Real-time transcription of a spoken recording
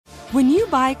When you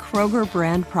buy Kroger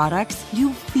brand products,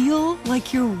 you feel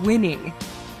like you're winning.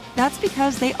 That's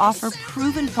because they offer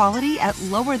proven quality at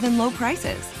lower than low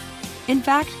prices. In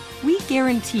fact, we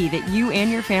guarantee that you and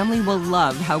your family will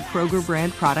love how Kroger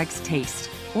brand products taste,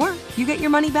 or you get your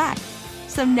money back.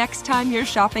 So next time you're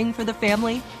shopping for the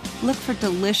family, look for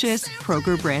delicious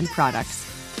Kroger brand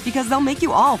products, because they'll make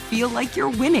you all feel like you're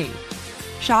winning.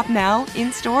 Shop now,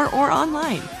 in-store, or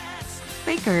online.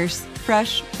 Bakers,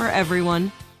 fresh for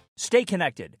everyone. Stay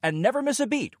connected and never miss a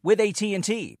beat with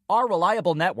AT&T. Our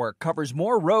reliable network covers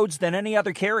more roads than any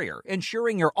other carrier,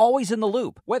 ensuring you're always in the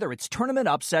loop. Whether it's tournament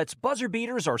upsets, buzzer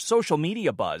beaters, or social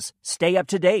media buzz, stay up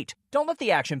to date. Don't let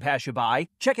the action pass you by.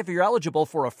 Check if you're eligible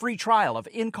for a free trial of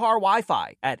in-car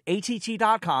Wi-Fi at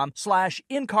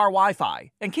att.com/in-car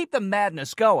Wi-Fi and keep the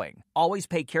madness going. Always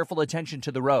pay careful attention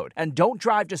to the road and don't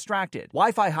drive distracted.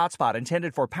 Wi-Fi hotspot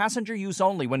intended for passenger use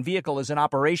only when vehicle is in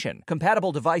operation.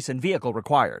 Compatible device and vehicle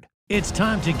required. It's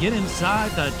time to get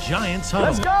inside the Giants Huddle.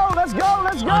 Let's go, let's go,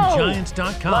 let's go. On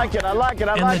Giants.com. I like it.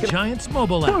 And the Giants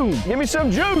mobile app. Boom, give me some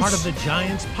juice. Part of the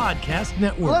Giants Podcast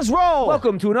Network. Let's roll.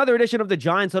 Welcome to another edition of the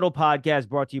Giants Huddle podcast,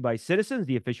 brought to you by Citizens,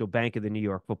 the official bank of the New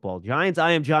York Football Giants.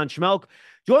 I am John Schmeelk,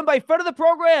 joined by friend of the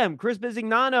program, Chris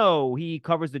Bisignano. He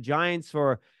covers the Giants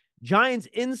for Giants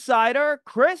Insider.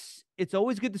 Chris, it's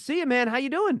always good to see you, man. How you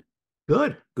doing?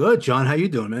 Good, John. How you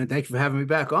doing, man? Thanks for having me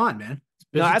back on, man.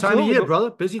 Busy time of year, brother.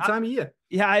 Busy time of year.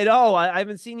 Yeah, I know. I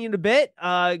haven't seen you in a bit.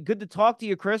 Good to talk to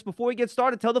you, Chris. Before we get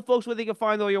started, tell the folks where they can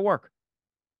find all your work.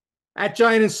 At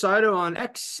Giant Insider on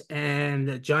X and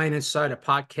the Giant Insider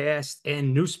podcast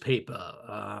and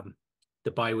newspaper,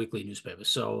 the bi-weekly newspaper.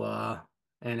 So,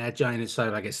 and at Giant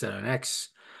Insider, like I said, on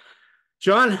X.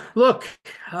 John, look,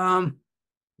 I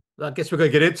guess we're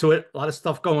going to get into it. A lot of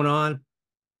stuff going on.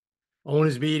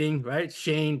 Owners meeting, right?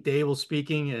 Shane, Dable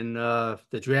speaking, and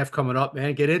the draft coming up,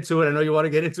 man. Get into it. I know you want to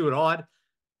get into it hard.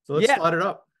 So let's start it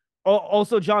up.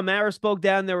 Also, John Mara spoke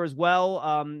down there as well.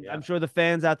 I'm sure the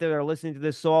fans out there that are listening to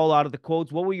this saw a lot of the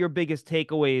quotes. What were your biggest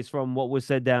takeaways from what was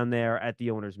said down there at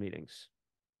the owners' meetings?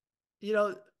 You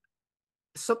know,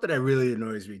 something that really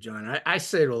annoys me, John. I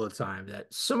say it all the time, that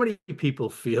so many people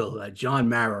feel that John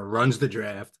Mara runs the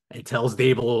draft and tells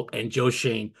Dable and Joe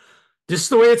Shane, this is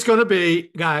the way it's going to be,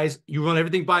 guys. You run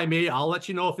everything by me. I'll let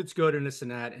you know if it's good and this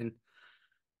and that. And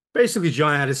basically,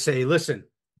 John had to say, listen,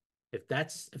 if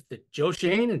the Joe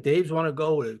Shane and Dave's want to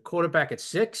go with a quarterback at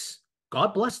 6,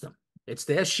 God bless them. It's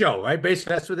their show, right?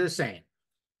 Basically, that's what they're saying.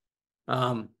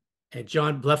 And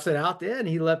John left it out there, and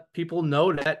he let people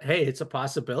know that, hey, it's a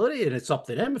possibility, and it's up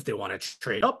to them if they want to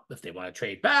trade up, if they want to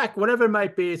trade back, whatever it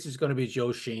might be. It's just going to be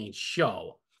Joe Shane's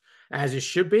show, as it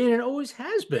should be, and it always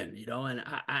has been, you know. And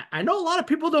I know a lot of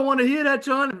people don't want to hear that,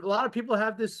 John. A lot of people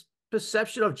have this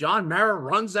perception of John Mara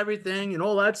runs everything and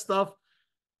all that stuff.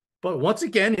 But once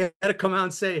again, you got to come out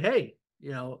and say, hey,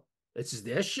 you know, this is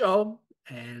their show,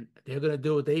 and they're going to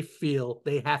do what they feel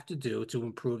they have to do to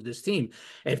improve this team.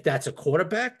 If that's a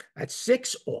quarterback at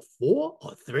 6 or 4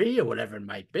 or 3 or whatever it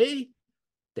might be,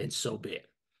 then so be it.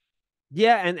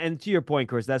 Yeah, and to your point,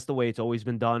 Chris, that's the way it's always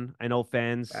been done. I know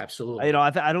fans. Absolutely. You know,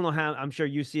 I don't know how. I'm sure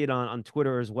you see it on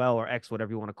Twitter as well, or X,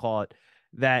 whatever you want to call it.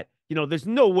 That, you know, there's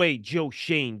no way Joe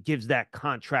Shane gives that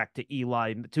contract to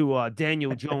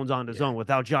Daniel Jones on his own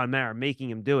without John Mara making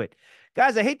him do it.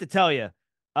 Guys, I hate to tell you,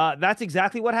 that's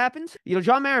exactly what happened. You know,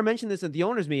 John Mara mentioned this at the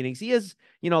owners' meetings. He has,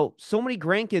 you know, so many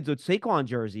grandkids with Saquon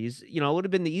jerseys. You know, it would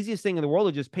have been the easiest thing in the world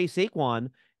to just pay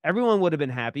Saquon. Everyone would have been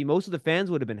happy. Most of the fans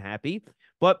would have been happy.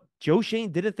 But Joe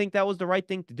Shane didn't think that was the right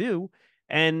thing to do.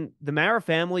 And the Mara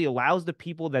family allows the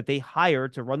people that they hire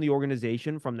to run the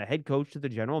organization, from the head coach to the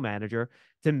general manager,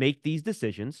 to make these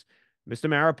decisions. Mr.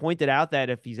 Mara pointed out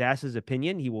that if he's asked his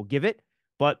opinion, he will give it.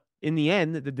 But in the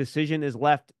end, the decision is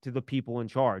left to the people in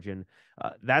charge. And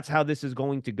that's how this is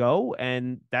going to go.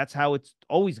 And that's how it's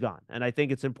always gone. And I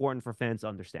think it's important for fans to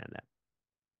understand that.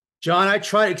 John, I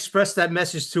try to express that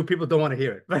message too. People don't want to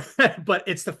hear it, but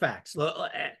it's the facts.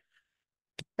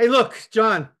 Hey, look,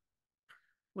 John,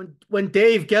 when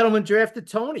Dave Gettleman drafted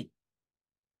Tony,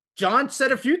 John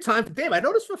said a few times to Dave, I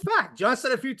know this for a fact. John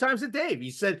said a few times to Dave, he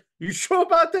said, you sure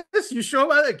about this? You sure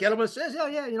about it? Gettleman says,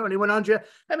 yeah, you know, and he went on draft.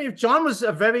 I mean, if John was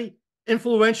a very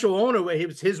influential owner where he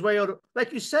was his way, or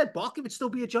like you said, Barkley would still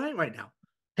be a Giant right now.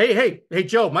 Hey,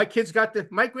 Joe, my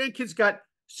grandkids got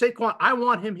Saquon. I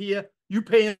want him here. You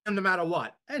pay him no matter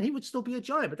what. And he would still be a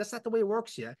Giant, but that's not the way it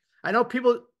works here. I know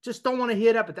people just don't want to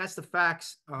hear that, but that's the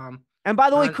facts. And by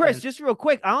the way, Chris, just real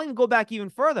quick, I'll even go back even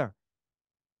further.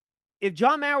 If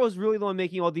John Mara was really the one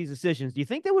making all these decisions, do you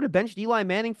think they would have benched Eli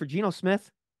Manning for Geno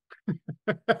Smith?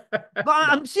 But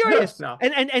I'm serious. No.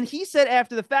 And he said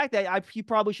after the fact that he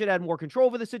probably should have had more control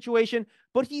over the situation,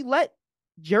 but he let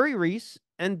Jerry Reese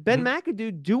and Ben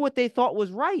McAdoo do what they thought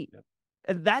was right. Yep.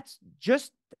 And that's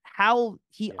just how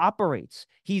he operates.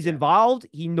 He's involved.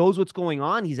 He knows what's going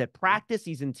on. He's at practice.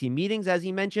 He's in team meetings, as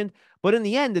he mentioned. But in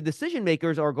the end, the decision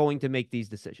makers are going to make these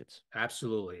decisions.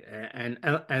 Absolutely.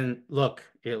 And look,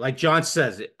 like John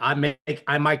says, I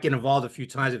might get involved a few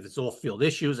times if it's off field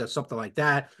issues or something like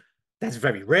that. That's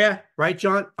very rare, right,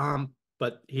 John?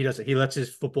 But he doesn't. He lets his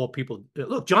football people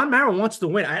look. John Mara wants to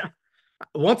win.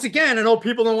 Once again, I know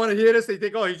people don't want to hear this. They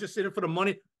think, oh, he's just in it for the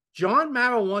money. John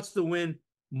Mara wants to win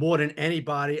more than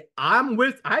anybody.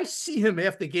 I see him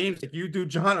after games. If you do,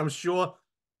 John, I'm sure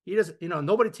he doesn't.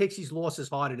 Nobody takes these losses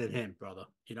harder than him, brother.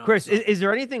 Chris, is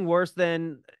there anything worse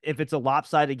than if it's a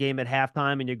lopsided game at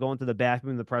halftime and you're going to the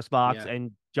bathroom in the press box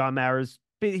and John Mara's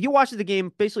he watches the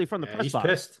game basically from the press box.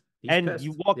 Pissed. And pissed.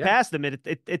 you walk past him, and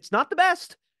it's not the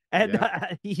best. And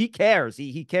he cares.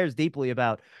 He cares deeply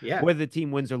about whether the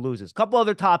team wins or loses. A couple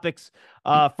other topics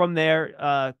from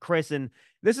there, Chris. And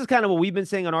this is kind of what we've been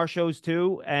saying on our shows,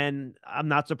 too. And I'm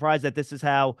not surprised that this is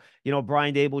how,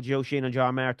 Brian Daboll, Joe Schoen, and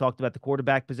John Mara talked about the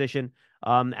quarterback position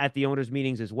at the owners'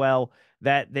 meetings as well,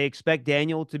 that they expect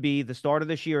Daniel to be the starter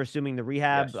this year, assuming the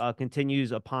rehab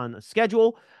continues upon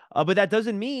schedule. But that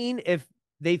doesn't mean if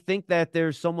they think that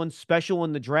there's someone special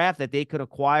in the draft that they could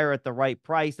acquire at the right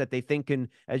price that they think can,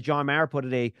 as John Mara put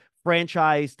it, a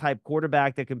franchise type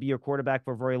quarterback that can be your quarterback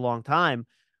for a very long time,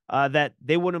 that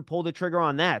they wouldn't pull the trigger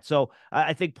on that. So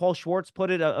I think Paul Schwartz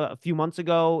put it a few months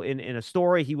ago in a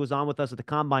story. He was on with us at the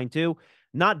Combine too.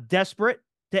 Not desperate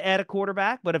to add a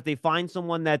quarterback, but if they find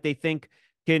someone that they think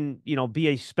can, be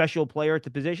a special player at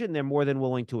the position, they're more than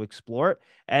willing to explore it.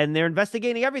 And they're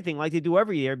investigating everything like they do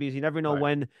every year, because you never know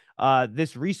when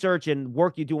this research and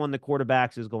work you do on the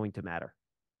quarterbacks is going to matter.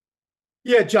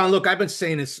 Yeah, John, look, I've been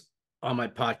saying this on my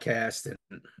podcast and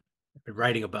I've been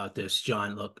writing about this,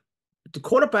 John. Look, the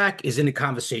quarterback is in the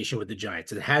conversation with the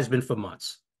Giants. It has been for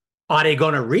months. Are they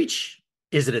going to reach?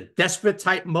 Is it a desperate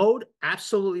type mode?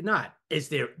 Absolutely not. Is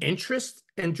there interest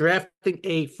in drafting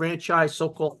a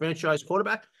so-called franchise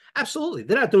quarterback? Absolutely.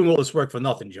 They're not doing all this work for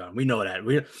nothing, John. We know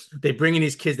that. They bring in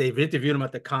these kids. They've interviewed them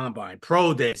at the Combine,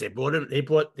 pro days. They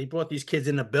brought these kids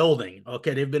in the building.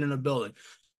 Okay, they've been in the building.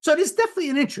 So there's definitely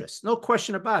an interest, no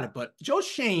question about it. But Joe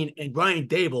Schoen and Brian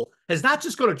Daboll is not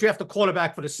just going to draft a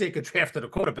quarterback for the sake of drafting a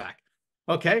quarterback.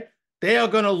 Okay, they are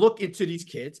going to look into these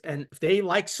kids, and if they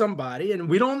like somebody, and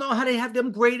we don't know how they have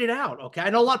them graded out. Okay, I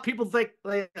know a lot of people think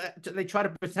they try to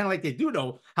pretend like they do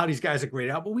know how these guys are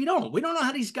graded out, but we don't. We don't know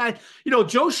how these guys.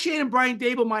 Joe Schoen and Brian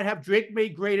Daboll might have Drake May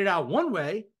graded out one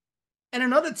way, and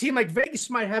another team like Vegas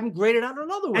might have him graded out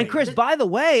another way. And Chris, by the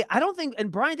way, I don't think,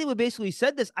 and Brian Daboll basically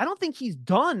said this, I don't think he's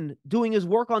done doing his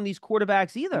work on these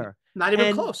quarterbacks either. Not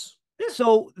even close. Yeah.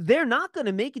 So they're not going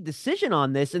to make a decision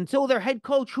on this until their head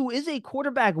coach, who is a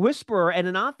quarterback whisperer and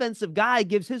an offensive guy,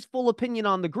 gives his full opinion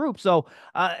on the group. So,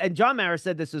 and John Mara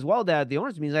said this as well, that the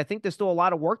owners means I think there's still a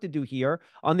lot of work to do here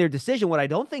on their decision. What I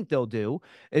don't think they'll do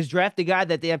is draft a guy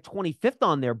that they have 25th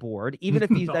on their board, even if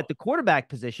he's at the quarterback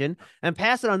position, and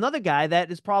pass it on another guy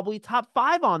that is probably top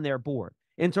 5 on their board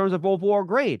in terms of overall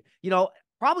grade.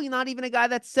 Probably not even a guy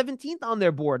that's 17th on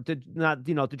their board to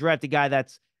draft a guy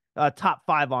that's top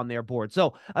 5 on their board.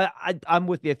 So I'm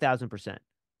with you 1,000%.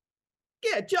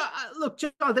 Yeah, John, look,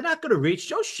 John, they're not going to reach.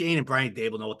 Joe Schoen and Brian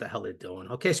Daboll know what the hell they're doing,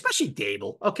 okay? Especially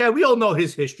Daboll, okay? We all know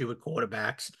his history with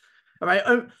quarterbacks, all right?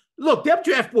 Look, their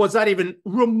draft board's not even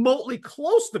remotely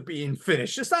close to being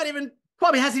finished. It's not even,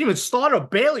 probably hasn't even started or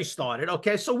barely started,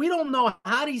 okay? So we don't know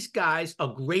how these guys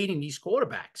are grading these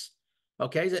quarterbacks,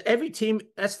 okay? So every team,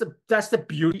 that's the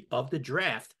beauty of the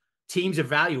draft. Teams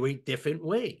evaluate different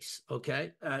ways,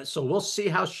 okay? So we'll see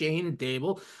how Schoen and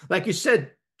Daboll, like you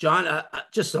said, John,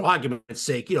 just an argument's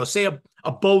sake, say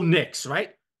a Bo Nix,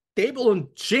 right? Daboll and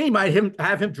Schoen might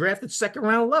have him drafted second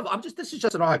round level. This is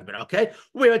just an argument, okay?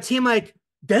 Where a team like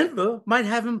Denver might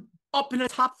have him up in a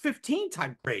top 15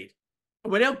 type grade,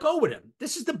 where they'll go with him.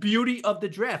 This is the beauty of the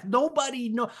draft. Nobody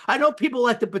know. I know people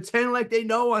like to pretend like they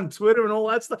know on Twitter and all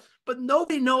that stuff, but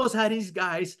nobody knows how these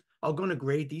guys are going to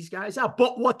grade these guys out.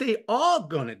 But what they are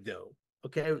going to do,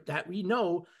 okay, that we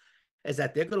know, is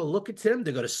that they're going to look at them,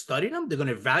 they're going to study them, they're going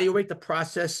to evaluate the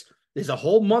process. There's a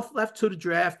whole month left to the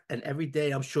draft, and every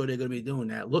day I'm sure they're going to be doing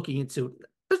that, looking into,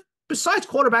 besides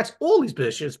quarterbacks, all these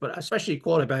positions, but especially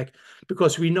quarterback,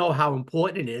 because we know how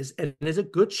important it is, and there's a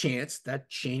good chance that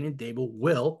Schoen and Daboll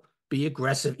will be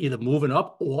aggressive, either moving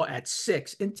up or at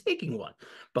 6 and taking one.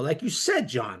 But like you said,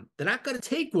 John, they're not going to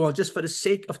take one just for the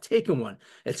sake of taking one.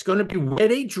 It's going to be where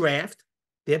they draft.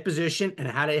 their position and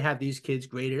how they have these kids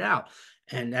graded out.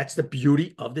 And that's the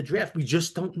beauty of the draft. We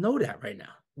just don't know that right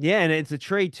now. Yeah, and it's a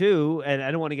trade too, and I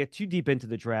don't want to get too deep into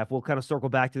the draft. We'll kind of circle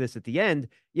back to this at the end.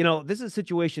 This is a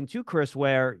situation too, Chris,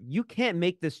 where you can't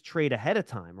make this trade ahead of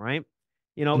time, right?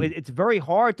 It's very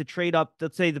hard to trade up.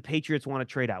 Let's say the Patriots want to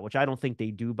trade out, which I don't think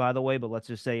they do, by the way, but let's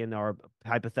just say in our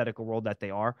hypothetical world that they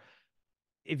are.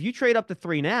 If you trade up to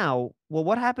 3 now, well,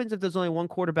 what happens if there's only one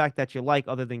quarterback that you like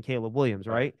other than Caleb Williams,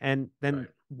 right? And then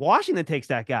Washington takes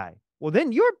that guy. Well,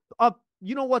 then you're up,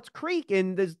 what's creek,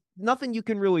 and there's nothing you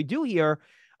can really do here.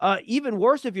 Even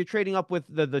worse if you're trading up with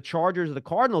the Chargers or the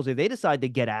Cardinals, if they decide to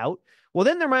get out, well,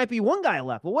 then there might be one guy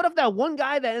left. Well, what if that one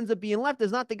guy that ends up being left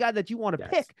is not the guy that you want to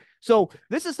pick? So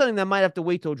this is something that might have to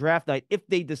wait till draft night if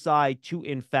they decide to,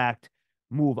 in fact,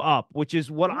 move up, which is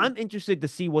what I'm interested to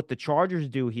see what the Chargers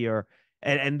do here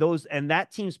and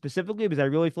that team specifically, because I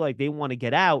really feel like they want to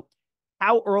get out.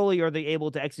 How early are they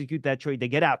able to execute that trade to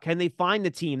get out? Can they find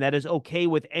the team that is okay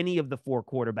with any of the 4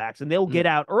 quarterbacks and they'll get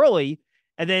out early?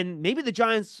 And then maybe the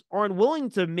Giants aren't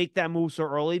willing to make that move so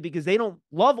early because they don't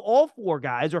love all 4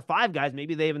 guys or 5 guys.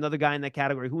 Maybe they have another guy in that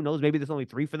category. Who knows? Maybe there's only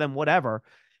 3 for them, whatever.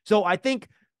 So I think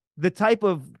the type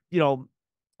of,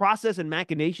 process and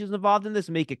machinations involved in this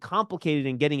make it complicated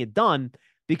in getting it done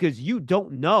because you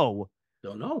don't know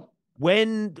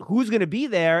who's going to be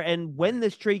there and when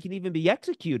this trade can even be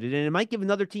executed. And it might give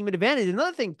another team an advantage.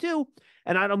 Another thing too,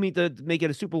 and I don't mean to make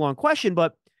it a super long question,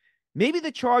 but maybe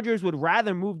the Chargers would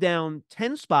rather move down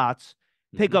 10 spots,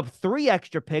 pick up 3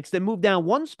 extra picks than move down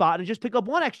 1 spot and just pick up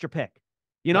 1 extra pick,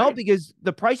 because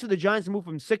the price of the Giants to move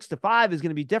from 6 to 5 is going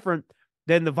to be different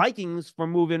than the Vikings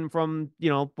from moving from,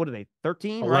 what are they,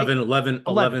 13, 11 to,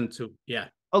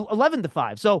 11 to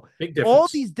 5. So all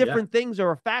these different things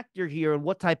are a factor here in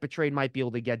what type of trade might be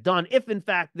able to get done if, in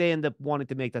fact, they end up wanting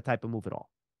to make that type of move at all.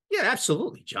 Yeah,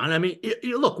 absolutely, John. I mean,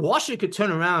 look, Washington could turn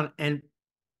around and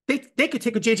they could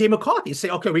take a J.J. McCarthy and say,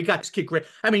 okay, we got this kid great.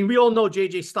 I mean, we all know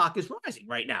J.J. stock is rising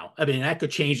right now. I mean, that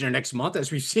could change in the next month, as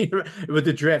we've seen with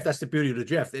the draft. That's the beauty of the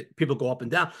draft. People go up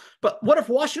and down. But what if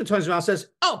Washington turns around and says,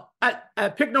 oh,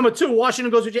 at pick number 2,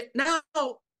 Washington goes with J. Now,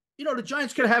 the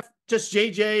Giants could have just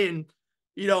J.J. and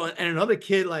and another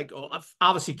kid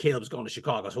obviously Caleb's going to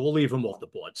Chicago, so we'll leave him off the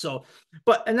board. So,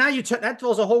 and now that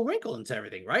throws a whole wrinkle into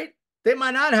everything, right? They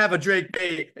might not have a Drake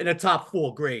Bay in a top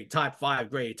 4 grade, top 5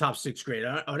 grade, top 6 grade,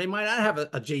 or they might not have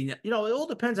a J. It all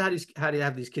depends on how they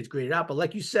have these kids graded out. But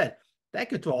like you said, that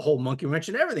could throw a whole monkey wrench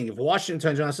in everything. If Washington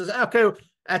turns around and says, okay,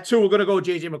 at 2, we're going to go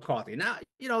J.J. McCarthy. Now,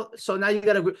 so now you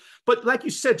got to, but like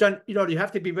you said, John, you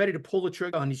have to be ready to pull the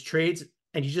trigger on these trades,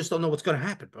 and you just don't know what's going to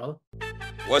happen, brother.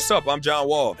 What's up? I'm John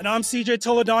Wall. And I'm CJ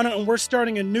Toledano, and we're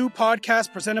starting a new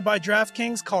podcast presented by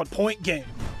DraftKings called Point Game.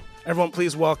 Everyone,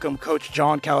 please welcome Coach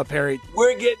John Calipari.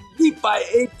 We're getting beat by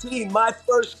 18. My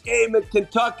first game in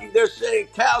Kentucky, they're saying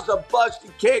Cal's a bust. He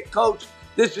can't coach.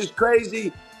 This is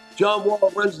crazy. John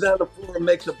Wall runs down the floor and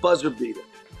makes a buzzer beater.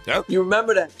 Yep. You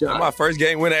remember that, John? That's my first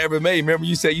game win I ever made. Remember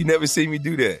you said you never seen me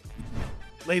do that.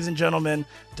 Ladies and gentlemen,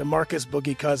 DeMarcus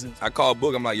Boogie Cousins. I called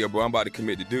Boog. I'm like, yo, bro, I'm about to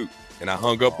commit to Duke. And I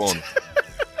hung up on him.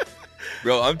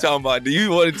 Bro, I'm talking about, do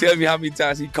you want to tell me how many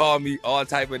times he called me all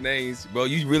type of names? Bro,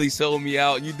 you really sold me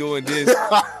out. You doing this.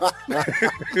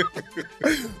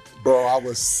 Bro, I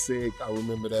was sick. I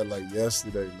remember that like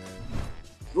yesterday, man.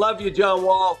 Love you, John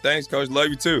Wall. Thanks, Coach. Love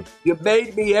you, too. You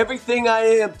made me everything I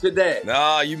am today.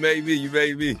 Nah, you made me. You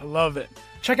made me. I love it.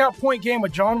 Check out Point Game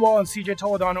with John Wall and CJ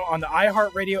Toledano on the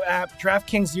iHeartRadio app,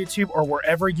 DraftKings YouTube, or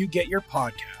wherever you get your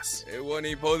podcasts. It wasn't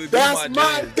even supposed to be That's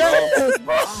my game,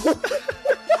 bro.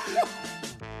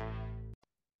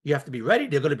 You have to be ready.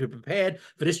 They're going to be prepared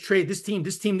for this trade, this team,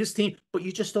 but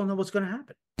you just don't know what's going to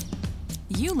happen.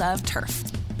 You love turf.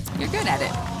 You're good at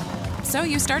it. So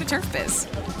you start a turf biz.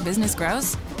 Business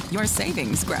grows, your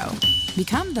savings grow.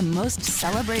 Become the most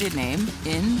celebrated name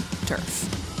in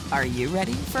turf. Are you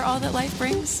ready for all that life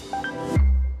brings?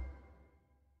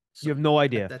 You have no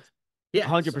idea. Yeah,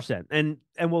 100%. And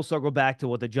we'll circle back to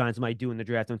what the Giants might do in the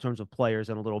draft in terms of players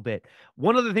in a little bit.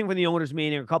 One other thing from the owners'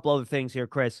 meeting, a couple other things here,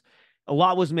 Chris. A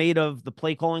lot was made of the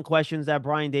play calling questions that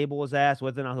Brian Dable was asked,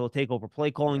 whether or not he'll take over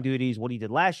play calling duties, what he did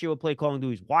last year with play calling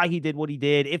duties, why he did what he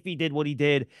did, if he did what he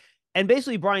did. And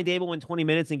basically, Brian Dable went 20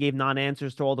 minutes and gave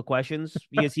non-answers to all the questions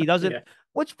because he doesn't,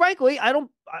 which frankly,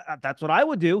 that's what I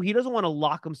would do. He doesn't want to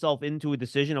lock himself into a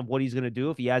decision of what he's going to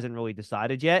do if he hasn't really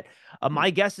decided yet.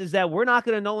 My guess is that we're not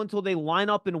going to know until they line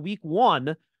up in week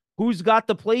 1 who's got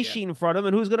the play sheet in front of him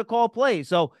and who's going to call plays.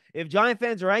 So if Giant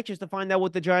fans are anxious to find out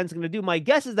what the Giants are going to do, my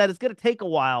guess is that it's going to take a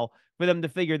while for them to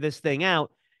figure this thing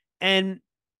out. And,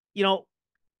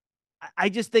 I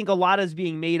just think a lot is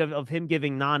being made of him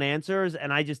giving non-answers,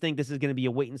 and I just think this is going to be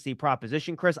a wait-and-see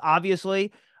proposition, Chris.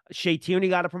 Obviously, Shea Tierney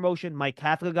got a promotion. Mike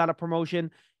Kafka got a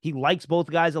promotion. He likes both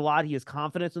guys a lot. He has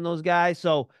confidence in those guys.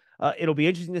 So it'll be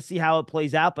interesting to see how it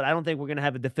plays out, but I don't think we're going to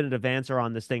have a definitive answer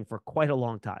on this thing for quite a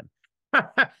long time.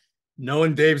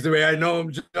 Knowing Dave's the way I know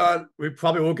him, John, we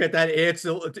probably won't get that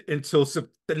answer until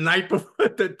the night before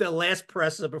the last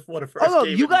presser before the first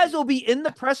game. You guys will be in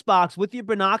the press box with your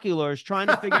binoculars trying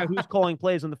to figure out who's calling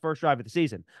plays on the first drive of the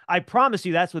season. I promise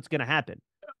you that's what's going to happen.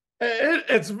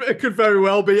 It could very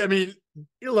well be. I mean,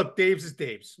 look, Dave's is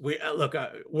Dave's. We're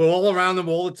all around him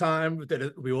all the time.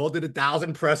 We all did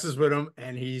 1,000 presses with him,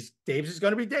 and Dave's is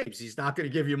going to be Dave's. He's not going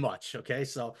to give you much. Okay.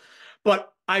 So,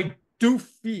 but I do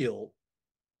feel,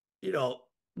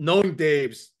 knowing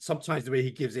Dave's, sometimes the way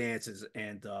he gives answers,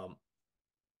 and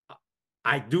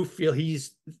I do feel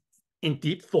he's in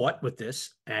deep thought with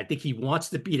this, and I think he wants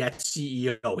to be that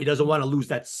CEO. He doesn't want to lose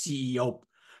that CEO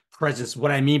presence.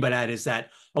 What I mean by that is that,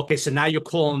 okay, so now you're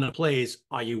calling the plays.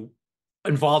 Are you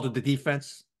involved with the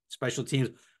defense, special teams?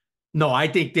 No, I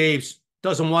think Dave's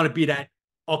doesn't want to be that,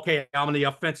 okay, I'm the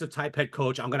offensive type head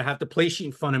coach. I'm going to have the play sheet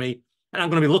in front of me, and I'm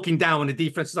going to be looking down when the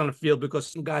defense is on the field, because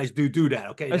some guys do that,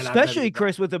 okay? Especially,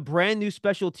 Chris, with a brand new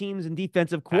special teams and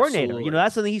defensive coordinator. Absolutely.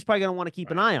 That's something he's probably going to want to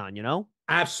keep an eye on,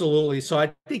 Absolutely. So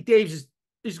I think Dave's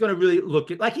he's going to really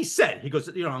look at, like he said, he goes,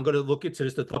 I'm going to look into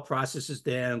this. The thought process is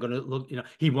there. I'm going to look,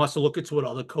 he wants to look into what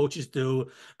other coaches do,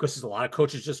 because there's a lot of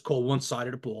coaches just call one side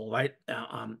of the ball, right?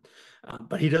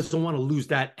 But he doesn't want to lose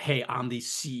that, hey, I'm the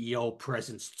CEO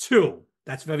presence too.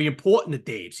 That's very important to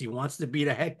Dave's. He wants to be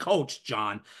the head coach,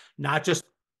 John, not just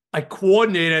a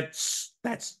coordinator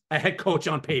that's a head coach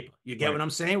on paper. You get what I'm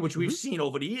saying? Which we've seen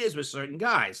over the years with certain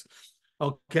guys.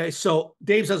 Okay, so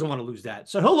Dave's doesn't want to lose that.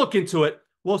 So he'll look into it.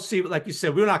 We'll see. Like you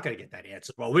said, we're not going to get that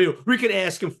answer, bro. We could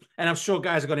ask him, and I'm sure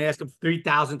guys are going to ask him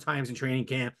 3,000 times in training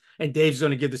camp, and Dave's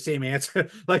going to give the same answer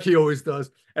like he always does,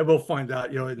 and we'll find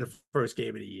out, in the first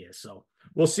game of the year. So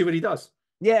we'll see what he does.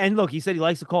 Yeah, and look, he said he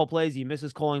likes to call plays. He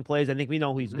misses calling plays. I think we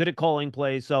know he's good at calling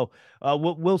plays. So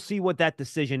we'll see what that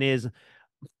decision is.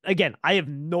 Again, I have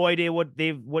no idea what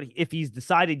if he's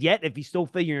decided yet, if he's still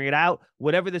figuring it out.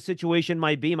 Whatever the situation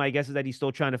might be, my guess is that he's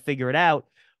still trying to figure it out.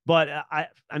 But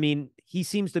I mean, he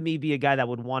seems to me be a guy that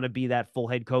would want to be that full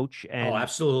head coach. And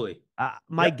absolutely.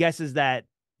 My guess is that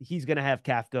he's going to have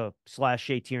Kafka /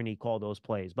 Shea Tierney call those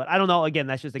plays. But I don't know. Again,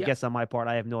 that's just a guess on my part.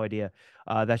 I have no idea.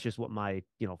 That's just what my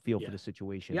feel for the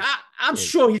situation. Yeah, I'm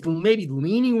sure he's maybe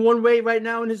leaning one way right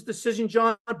now in his decision,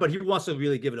 John. But he wants to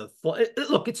really give it a thought.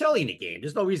 Look, it's early in the game.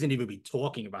 There's no reason to even be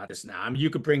talking about this now. I mean, you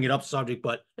could bring it up subject,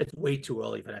 but it's way too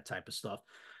early for that type of stuff.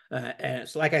 And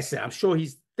so, like I said, I'm sure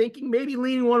he's thinking maybe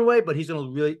leaning one way, but he's going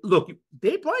to really look.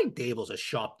 Brian Dable's a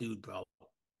sharp dude, bro.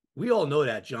 We all know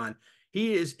that, John.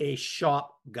 He is a sharp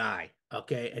guy,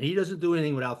 okay? And he doesn't do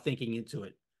anything without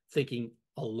thinking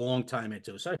a long time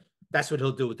into it. So that's what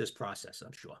he'll do with this process,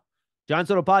 I'm sure. Giants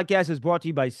Huddle Podcast is brought to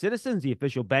you by Citizens, the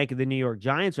official bank of the New York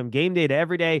Giants. From game day to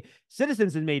every day,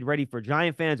 Citizens is made ready for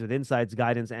Giant fans with insights,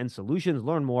 guidance, and solutions.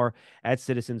 Learn more at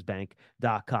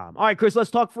citizensbank.com. All right, Chris, let's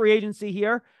talk free agency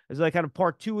here. This is like kind of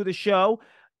part 2 of the show.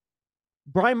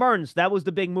 Brian Burns, that was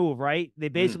the big move, right? They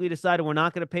basically decided we're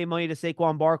not going to pay money to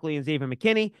Saquon Barkley and Xavier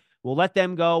McKinney. We'll let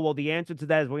them go. Well, the answer to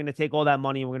that is we're going to take all that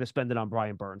money and we're going to spend it on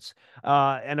Brian Burns.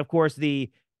 And, of course,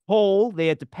 the toll they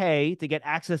had to pay to get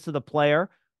access to the player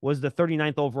was the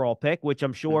 39th overall pick, which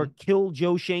I'm sure killed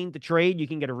Joe Shane to trade. You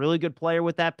can get a really good player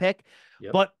with that pick.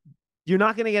 But you're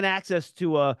not going to get access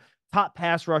to a top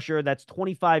pass rusher that's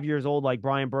 25 years old like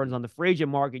Brian Burns on the free agent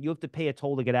market. You have to pay a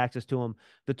toll to get access to him.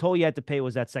 The toll you had to pay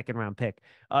was that second-round pick.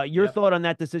 Your thought on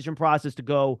that decision process to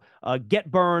go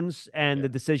get Burns and the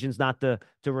decisions not to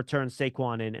return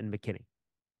Saquon and McKinney?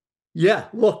 Yeah,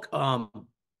 look,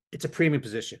 it's a premium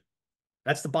position.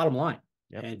 That's the bottom line.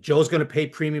 And Joe's going to pay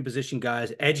premium position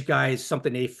guys. Edge guys,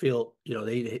 something they feel,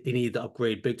 they need to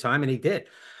upgrade big time, and he did.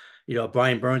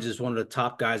 Brian Burns is one of the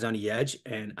top guys on the edge.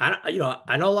 And I know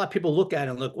a lot of people look at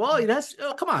it and look, well,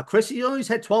 come on, Chris. He always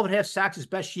had 12.5 sacks his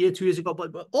best year 2 years ago.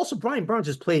 But also Brian Burns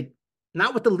has played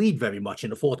not with the lead very much in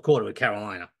the fourth quarter with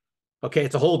Carolina. Okay,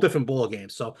 it's a whole different ball game.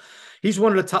 So he's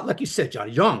one of the top, like you said,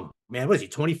 John, young. Man, what is he,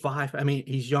 25? I mean,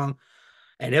 he's young.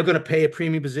 And they're going to pay a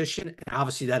premium position. And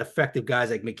obviously that affected guys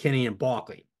like McKinney and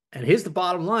Barkley. And here's the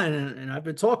bottom line, and I've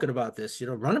been talking about this,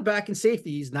 running back and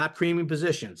safety is not premium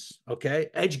positions, okay?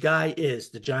 Edge guy is.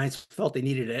 The Giants felt they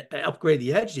needed to upgrade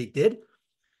the edge. They did.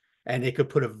 And they could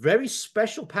put a very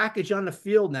special package on the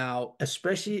field now,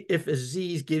 especially if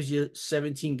Azeez gives you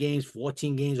 17 games,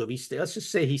 14 games, or let's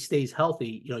just say he stays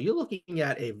healthy. You're looking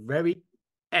at a very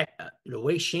the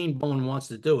way Shane Bowen wants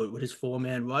to do it with his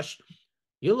 4-man rush,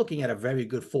 you're looking at a very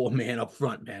good 4-man up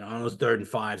front, man, on those 3rd and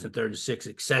 5s and 3rd and 6,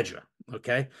 etc.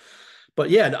 Okay. But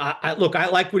yeah, I look, I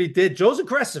like what he did. Joe's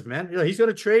aggressive, man. He's going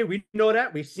to trade. We know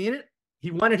that. We've seen it.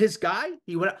 He wanted his guy.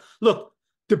 Look,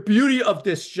 the beauty of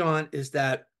this, John, is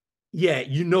that, yeah,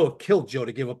 it killed Joe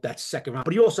to give up that 2nd round,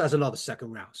 but he also has another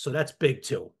 2nd round. So that's big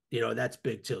too. That's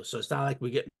big too. So it's not like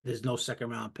there's no 2nd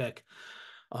round pick.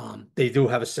 They do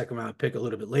have a 2nd round pick a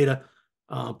little bit later.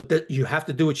 But you have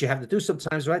to do what you have to do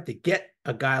sometimes, right? To get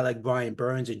a guy like Brian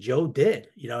Burns, and Joe did,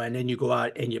 and then you go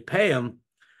out and you pay him.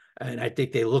 And I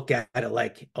think they look at it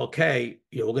like, okay,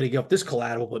 we're going to give up this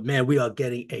collateral, but man, we are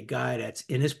getting a guy that's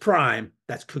in his prime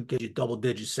that could get you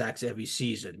double-digit sacks every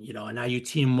season, and now you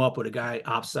team him up with a guy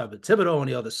opposite of Thibodeau on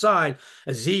the other side,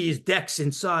 Aziz, Dex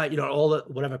inside, all the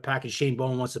whatever package Shane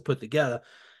Bowen wants to put together.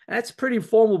 And that's a pretty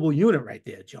formidable unit right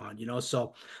there, John,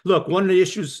 So, look, one of the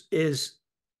issues is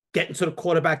getting to the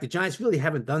quarterback. The Giants really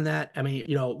haven't done that. I mean,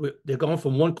 they're going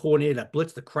from one coordinator that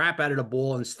blitzed the crap out of the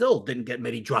ball and still didn't get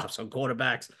many drops on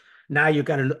quarterbacks. Now you've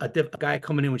got a guy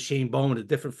coming in with Shane Bowen with a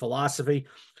different philosophy.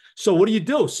 So what do you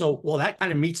do? Well, that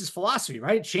kind of meets his philosophy,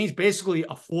 right? Shane's basically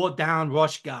a 4-down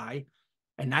rush guy.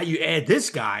 And now you add this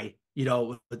guy,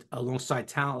 alongside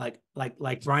talent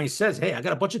like Brian says, hey, I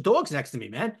got a bunch of dogs next to me,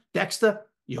 man. Dexter,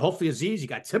 you hopefully Aziz, you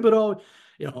got Thibodeau,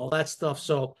 all that stuff.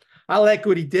 So I like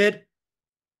what he did.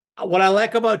 What I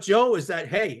like about Joe is that,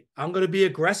 hey, I'm going to be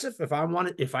aggressive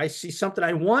if I see something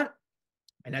I want.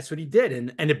 And that's what he did.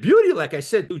 And the beauty, like I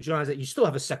said, too, John, is that you still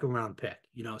have a 2nd round pick,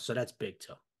 so that's big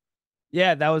too.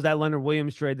 Yeah, that was that Leonard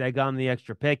Williams trade that got him the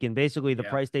extra pick. And basically the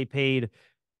price they paid,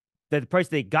 the price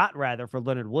they got rather for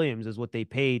Leonard Williams is what they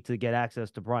paid to get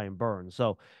access to Brian Burns.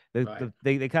 So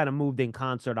they kind of moved in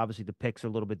concert. Obviously the picks are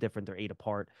a little bit different. They're 8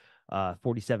 apart,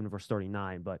 47 versus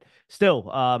 39, but still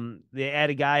they add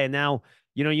a guy. And now,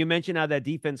 you mentioned how that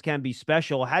defense can be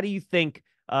special. How do you think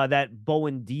that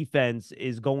Bowen defense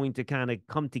is going to kind of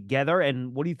come together?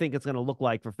 And what do you think it's going to look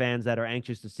like for fans that are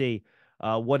anxious to see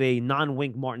what a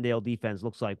non-Wink Martindale defense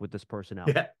looks like with this personnel?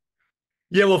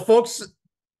 Yeah. Well, folks,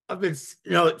 I've been,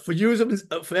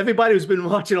 for everybody who's been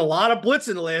watching a lot of blitz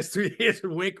in the last 2 years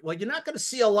with Wink, well, you're not going to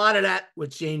see a lot of that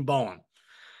with Shane Bowen.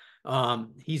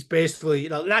 He's basically,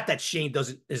 not that Shane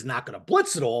is not going to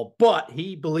blitz at all, but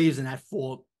he believes in that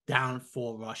 4-down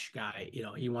 4 rush guy.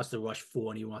 He wants to rush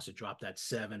 4 and he wants to drop that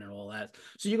 7 and all that.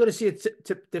 So you're going to see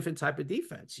a different type of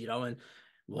defense, and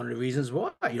one of the reasons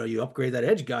why, you upgrade that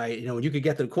edge guy, when you could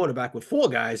get to the quarterback with 4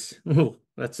 guys,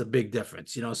 that's a big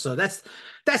difference, So that's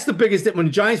the biggest,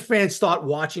 when Giants fans start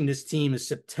watching this team in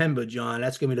September, John,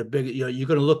 that's going to be the big, you're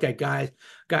going to look at guys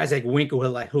like Wink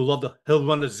he'll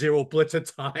run the 0 blitz at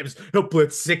times. He'll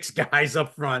blitz 6 guys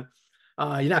up front.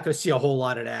 You're not going to see a whole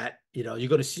lot of that. You're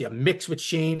going to see a mix with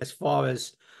Shane as far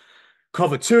as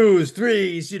cover 2s,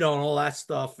 3s, and all that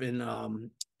stuff.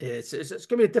 And it's going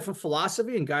to be a different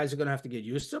philosophy, and guys are going to have to get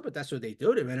used to it. But that's what they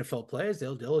do. They're NFL players.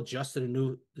 They'll adjust to the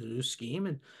new scheme,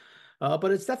 and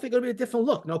but it's definitely going to be a different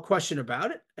look, no question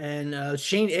about it. And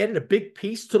Shane added a big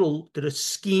piece to the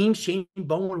scheme Shane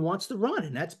Bowen wants to run,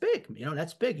 and that's big.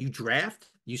 That's big. You draft,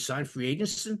 you sign free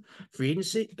agents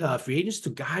to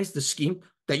guys the scheme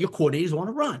that your coordinators want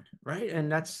to run, right?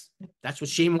 And that's what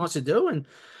Shane wants to do, and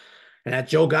that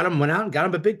Joe went out and got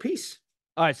him a big piece.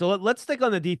 All right, so let's stick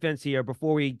on the defense here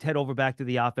before we head over back to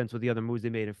the offense with the other moves they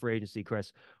made in free agency,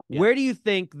 Chris. Yeah. Where do you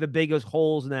think the biggest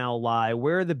holes now lie?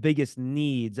 Where are the biggest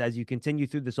needs as you continue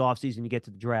through this offseason, you get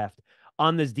to the draft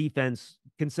on this defense,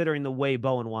 considering the way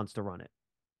Bowen wants to run it?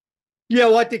 Yeah,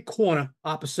 well, I think corner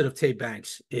opposite of Tay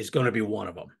Banks is going to be one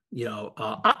of them.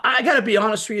 I got to be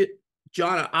honest with you,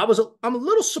 John, I'm a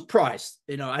little surprised.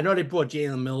 I know they brought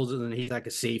Jalen Mills and he's like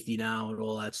a safety now and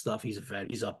all that stuff. He's a vet.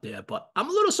 He's up there, but I'm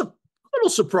a little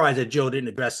surprised that Joe didn't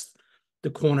address the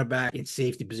cornerback and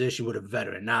safety position with a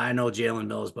veteran. Now I know Jalen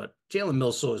Mills, but Jalen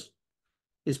Mills saw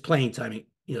his playing time,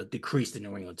 decreased in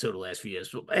New England too the last few years.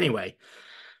 But anyway,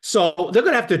 so they're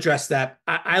going to have to address that.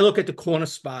 I look at the corner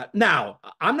spot now.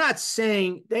 I'm not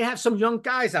saying they have some young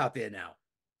guys out there now.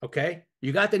 Okay,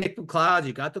 you got the Nick McLeod,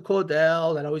 you got the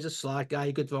Cordell, that always a slot guy.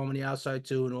 You could throw him on the outside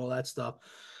too, and all that stuff.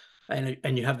 And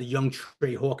you have the young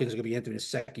Trey Hawkins going to be entering his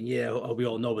 2nd year. We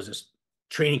all know was this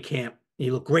training camp. He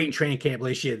looked great in training camp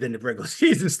last year. Then the regular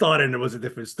season started, and it was a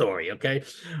different story. Okay,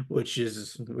 which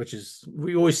is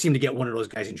we always seem to get one of those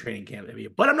guys in training camp every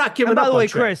year. But I'm not giving up. By the way,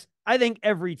 Trey. Chris, I think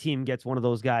every team gets one of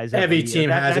those guys. Every team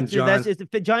has him, John.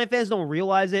 If Giant fans don't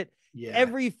realize it. Yeah.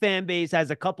 Every fan base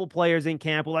has a couple players in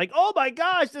camp who are like, oh my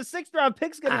gosh, the 6th round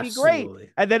pick's going to be great.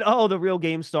 And then, the real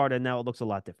game started, and now it looks a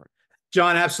lot different.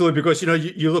 John, absolutely. Because,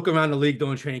 you look around the league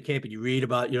during training camp and you read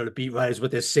about, the beat writers, what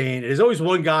they're saying. And there's always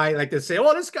one guy like they say,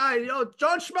 oh, this guy,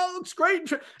 John Schmeelk looks great.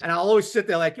 And I'll always sit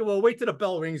there like, well, wait till the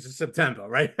bell rings in September,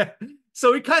 right?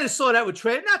 So we kind of saw that with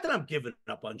Trey. Not that I'm giving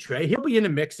up on Trey. He'll be in the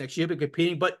mix next year, he'll be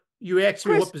competing. But you asked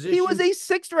me Chris, what position. he was a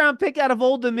 6th-round pick out of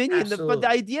Old Dominion. But the Absolutely.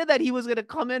 idea that he was going to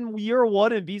come in year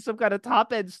 1 and be some kind of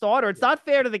top-end starter, it's not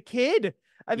fair to the kid.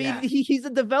 I mean, he's a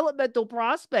developmental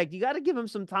prospect. You got to give him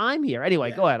some time here.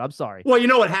 Anyway, go ahead. I'm sorry. Well, you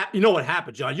know what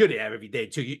happened, John? You're there every day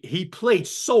too. He played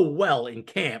so well in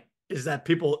camp. Is that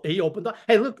he opened up?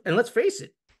 Hey, look, and let's face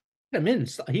it. I mean,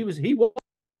 he was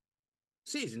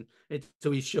season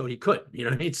until he showed he could. You know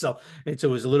what I mean? So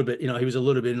until it was a little bit, he was a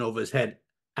little bit in over his head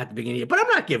at the beginning of the year. But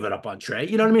I'm not giving up on Trey.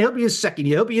 You know what I mean? He'll be his second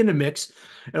year. He'll be in the mix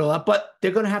and all that. But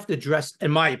they're going to have to address,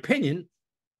 in my opinion,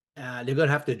 they're going to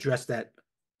have to address that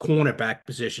cornerback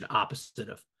position opposite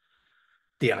of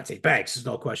Deonte Banks. There's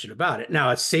no question about it.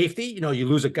 Now, at safety, you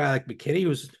lose a guy like McKinney,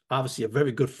 who's obviously a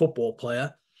very good football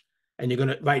player. And you're going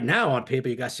to, right now on paper,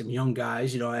 you got some young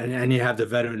guys, and you have the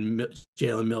veteran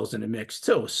Jalen Mills in the mix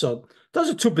too. So those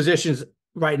are two positions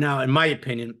right now, in my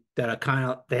opinion, that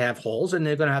are they have holes, and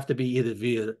they're going to have to be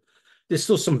either there's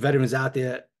still some veterans out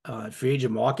there, free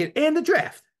agent market and the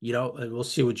draft, and we'll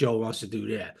see what Joe wants to do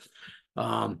there.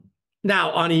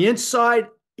 Now, on the inside,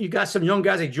 you got some young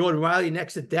guys like Jordan Riley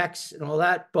next to Dex and all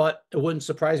that, but it wouldn't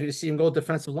surprise me to see him go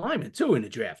defensive lineman too in the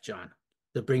draft, John,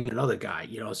 to bring another guy,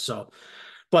 so.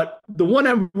 But the one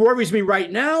that worries me right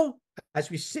now, as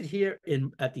we sit here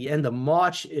at the end of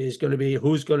March, is going to be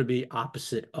who's going to be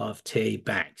opposite of Tay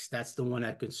Banks. That's the one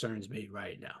that concerns me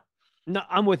right now. No,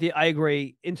 I'm with you. I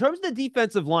agree. In terms of the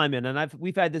defensive lineman, and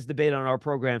we've had this debate on our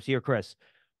programs here, Chris.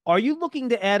 Are you looking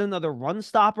to add another run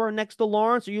stopper next to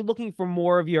Lawrence? Or are you looking for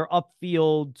more of your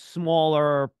upfield,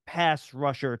 smaller pass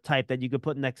rusher type that you could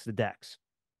put next to Dex?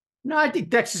 No, I think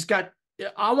Dex has got.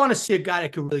 I want to see a guy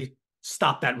that can really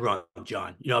stop that run,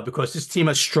 John. Because this team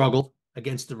has struggled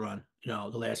against the run, the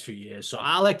last few years. So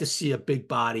I like to see a big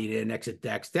body there next to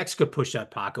Dex. Dex could push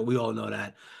that pocket. We all know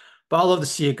that. But I love to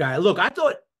see a guy. Look, I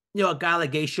thought. A guy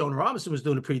like Sean Robinson was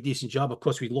doing a pretty decent job. Of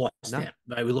course, we lost him.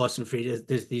 Right? We lost him for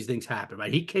these things happen.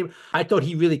 Right? I thought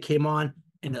he really came on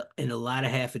in the latter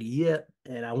half of the year,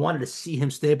 and I wanted to see him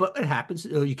stay. But it happens.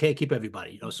 You can't keep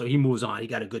everybody. So he moves on. He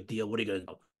got a good deal. What are you gonna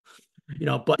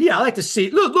do? But yeah, I like to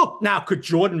see. Look. Now, could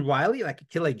Jordan Riley, like a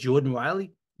kid like Jordan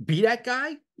Riley, be that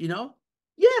guy? Yeah,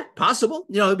 possible.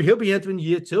 He'll be entering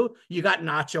year 2. You got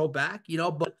Nacho back.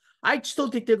 But. I still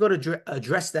think they're going to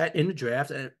address that in the draft.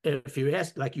 And if you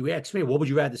ask me, what would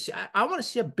you rather see? I want to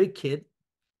see a big kid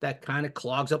that kind of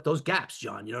clogs up those gaps,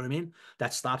 John. You know what I mean?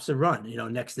 That stops the run,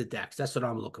 next to Dex. That's what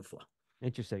I'm looking for.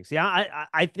 Interesting. See,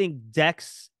 I think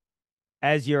Dex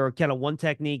as your kind of one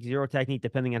technique, zero technique,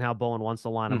 depending on how Bowen wants to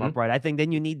line them up, right? I think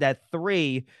then you need that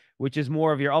 3, which is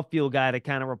more of your upfield guy to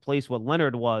kind of replace what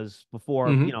Leonard was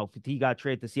before, he got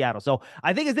traded to Seattle. So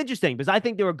I think it's interesting because I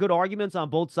think there are good arguments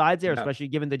on both sides there, especially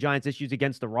given the Giants' issues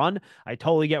against the run. I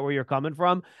totally get where you're coming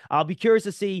from. I'll be curious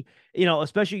to see,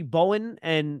 especially Bowen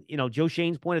and, Joe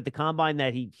Shane's point at the combine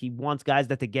that he wants guys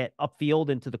that to get upfield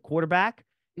into the quarterback.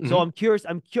 So I'm curious.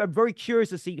 I'm very curious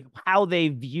to see how they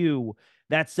view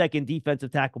that second defensive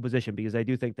tackle position, because I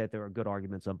do think that there are good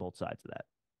arguments on both sides of that.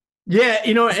 Yeah,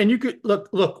 and you could look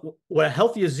with a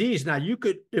healthy Aziz. Now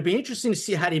it'd be interesting to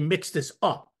see how they mix this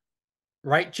up,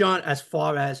 right, John? As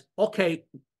far as, okay,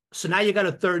 so now you got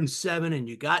a 3rd and 7, and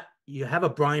you have a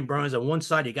Brian Burns on one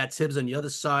side, you got Tibbs on the other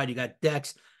side, you got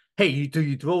Dex. Hey,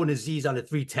 you throw an Aziz on a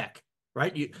 3 tech.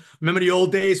 Right? You remember the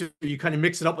old days where you kind of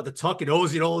mix it up with the Tuck and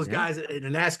Ozzy and all those guys in the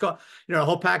NASCAR, the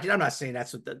whole package. I'm not saying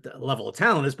that's what the level of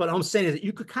talent is, but I'm saying is that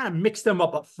you could kind of mix them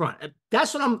up front. And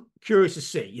that's what I'm curious to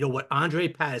see. What Andre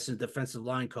Patterson, defensive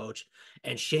line coach,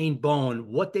 and Shane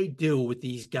Bowen, what they do with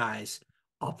these guys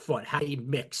up front, how they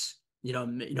mix,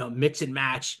 mix and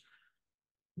match.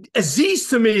 Aziz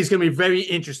to me is going to be very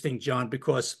interesting, John,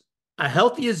 because a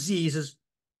healthy Aziz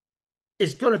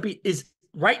is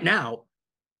right now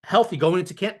healthy going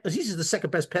into camp. Aziz is the second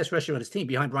best pass rusher on his team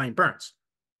behind Brian Burns.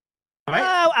 All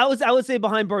right? I would say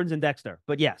behind Burns and Dexter,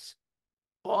 but yes.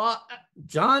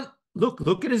 John,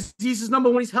 look at Aziz's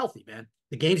number when he's healthy, man.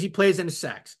 The games he plays and the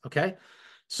sacks. Okay.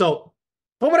 So,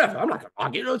 but whatever. I'm not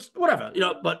going to argue. Whatever.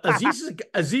 But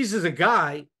Aziz is a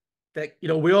guy that,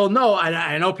 we all know.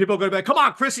 I know people are going to be like, come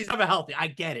on, Chris, he's never healthy. I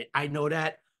get it. I know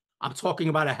that. I'm talking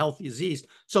about a healthy Aziz.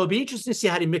 So it'd be interesting to see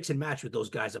how they mix and match with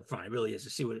those guys up front. It really is, to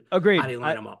see how they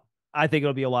line them up. I think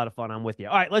it'll be a lot of fun. I'm with you.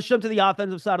 All right, let's jump to the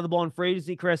offensive side of the ball in free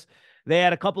agency, Chris. They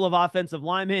had a couple of offensive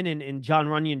linemen in John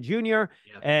Runyon Jr.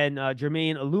 and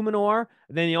Jermaine Illuminor.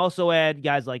 Then you also had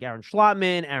guys like Aaron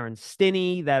Schlottman, Aaron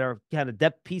Stinney that are kind of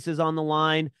depth pieces on the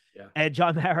line. Yeah. And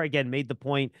John Mara, again, made the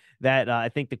point that I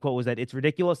think the quote was that it's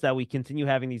ridiculous that we continue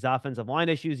having these offensive line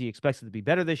issues. He expects it to be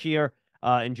better this year.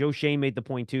 And Joe Shane made the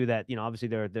point, too, that, obviously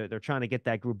they're trying to get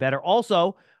that group better.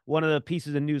 Also, one of the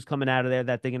pieces of news coming out of there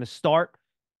that they're going to start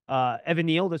Evan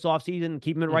Neal this offseason and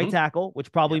keep him at right tackle,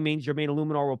 which probably means Jermaine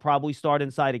Illuminor will probably start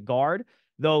inside at guard,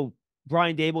 though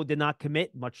Brian Dable did not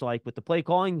commit, much like with the play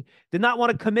calling, did not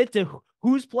want to commit to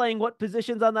who's playing what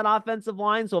positions on that offensive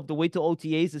line, so have to wait till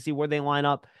OTAs to see where they line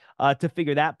up to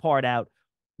figure that part out.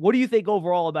 What do you think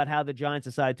overall about how the Giants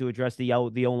decide to address the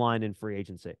O-line in free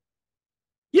agency?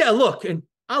 Yeah, look, and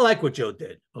I like what Joe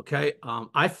did, okay?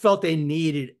 I felt they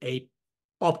needed a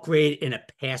upgrade in a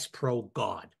pass pro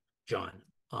guard, John.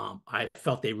 I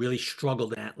felt they really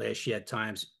struggled in that last year at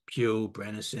times, Pugh,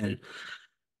 Brennison.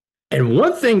 And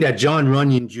one thing that John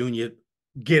Runyon Jr.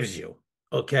 gives you,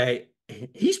 okay,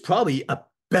 he's probably a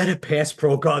better pass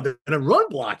pro guard than a run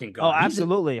blocking guard. Oh,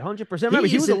 absolutely, 100%. Remember,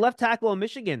 he was a left tackle in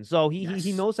Michigan, so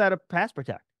he knows how to pass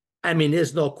protect. I mean,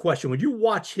 there's no question. When you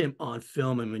watch him on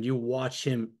film and when you watch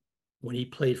him when he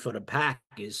played for the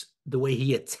Packers, the way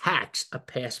he attacks a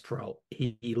pass pro,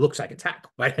 he looks like a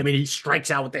tackle, right? I mean, he strikes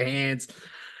out with the hands.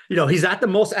 He's not the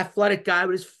most athletic guy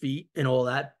with his feet and all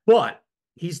that, but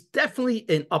he's definitely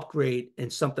an upgrade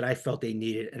and something I felt they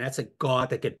needed, and that's a guard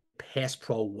that could pass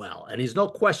pro well. And there's no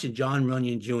question John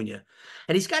Runyon Jr.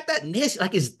 And he's got that nasty,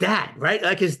 like his dad, right?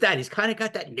 Like his dad. He's kind of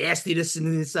got that nastiness in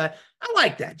the inside. I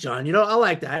like that, John. I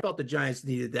like that. I felt the Giants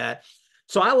needed that.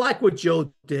 So I like what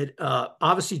Joe did.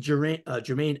 Obviously,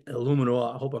 Jermaine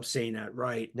Illuminor, I hope I'm saying that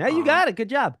right. Yeah, you got it. Good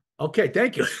job. Okay,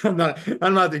 thank you. I'm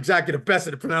not exactly the best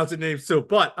at pronouncing names too,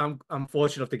 but I'm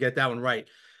fortunate enough to get that one right.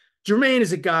 Jermaine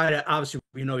is a guy that obviously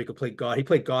he could play guard. He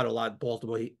played guard a lot in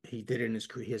Baltimore. He did it in his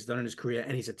career. He has done it in his career,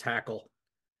 and he's a tackle,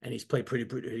 and he's played pretty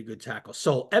good tackle.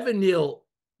 So Evan Neal,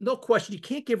 no question, you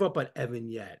can't give up on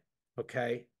Evan yet.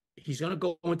 Okay, he's going to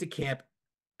go into camp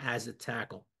as a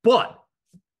tackle, but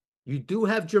you do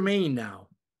have Jermaine now,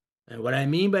 and what I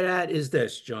mean by that is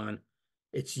this, John.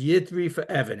 It's year 3 for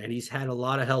Evan, and he's had a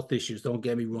lot of health issues. Don't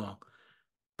get me wrong,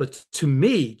 but to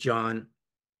me, John,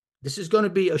 this is going to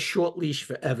be a short leash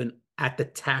for Evan at the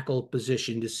tackle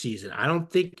position this season. I don't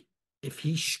think if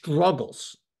he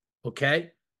struggles,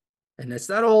 okay, and that's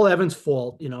not all Evan's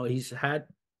fault. He's had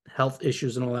health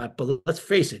issues and all that, but let's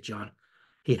face it, John,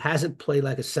 he hasn't played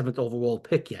like a 7th overall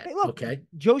pick yet, hey, look, okay?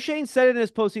 Joe Shane said it in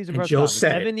his postseason press conference.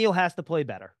 Evan Neal has to play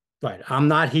better. Right. I'm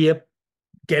not here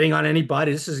getting on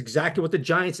anybody. This is exactly what the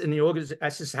Giants and the organization,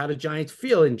 that's just how the Giants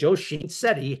feel. And Joe Shane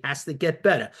said he has to get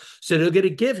better. So they're going to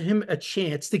give him a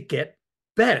chance to get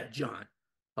better, John.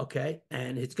 Okay.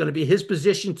 And it's going to be his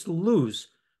position to lose.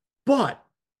 But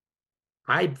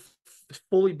I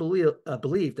fully believe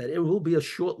that it will be a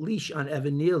short leash on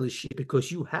Evan Neal this year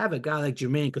because you have a guy like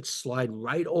Jermaine could slide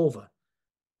right over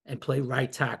and play right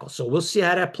tackle. So we'll see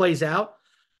how that plays out.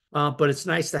 But it's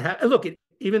nice to have. And look,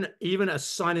 even a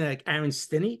signing like Aaron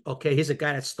Stinney, okay, he's a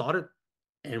guy that started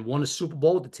and won a Super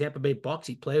Bowl with the Tampa Bay Bucks.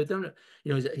 He played with them.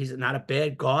 He's not a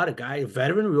bad guard, a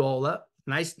veteran. We all that.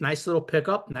 Nice little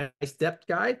pickup, nice depth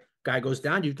guy. Guy goes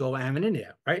down, you throw Aaron in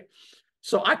there, right?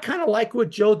 So I kind of like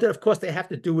what Joe did. Of course, they have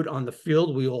to do it on the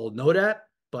field. We all know that.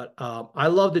 But I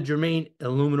love the Jermaine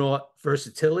Illuminor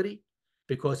versatility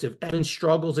because if Evan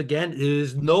struggles again,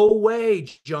 there's no way,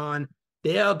 John,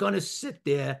 they are going to sit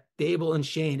there, Dable and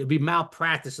Shane. It'd be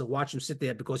malpractice to watch him sit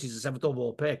there because he's a 7th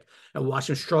overall pick and watch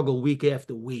him struggle week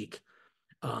after week.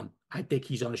 I think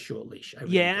he's on a short leash.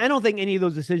 I don't think any of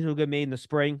those decisions will get made in the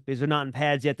spring because they're not in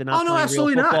pads yet. They're not. Oh no,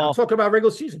 absolutely not. I'm talking about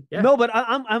regular season. Yeah. No, but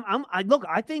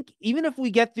I think even if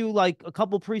we get through like a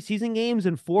couple preseason games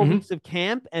and 4 weeks of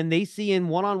camp, and they see in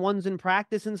one-on-ones in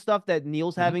practice and stuff that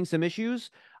Neal's having some issues,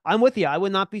 I'm with you. I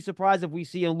would not be surprised if we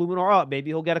see Illuminor up.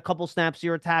 Maybe he'll get a couple snaps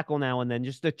here, a tackle now and then,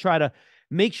 just to try to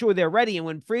make sure they're ready. And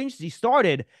when free agency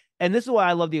started, and this is why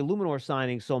I love the Illuminor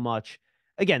signing so much.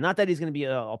 Again, not that he's going to be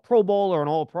a Pro Bowl or an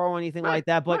All-Pro or anything like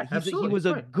that, but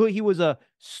he was a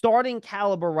starting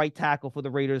caliber right tackle for the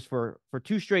Raiders for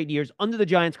 2 straight years under the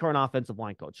Giants' current offensive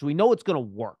line coach. So we know it's going to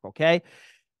work, okay?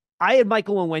 I had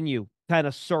Michael Onwenu kind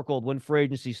of circled when free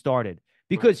agency started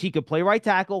because he could play right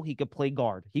tackle, he could play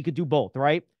guard. He could do both,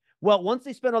 right? Well, once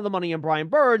they spent all the money on Brian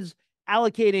Birds,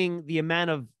 allocating the amount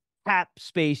of cap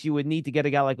space you would need to get a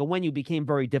guy like Onwenu became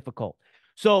very difficult.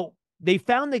 So they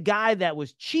found the guy that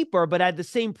was cheaper, but had the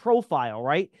same profile,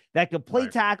 right? That could play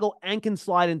tackle and can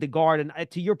slide into guard.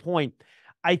 And to your point,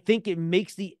 I think it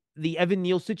makes the Evan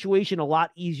Neal situation a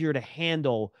lot easier to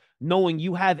handle, knowing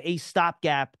you have a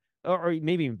stopgap or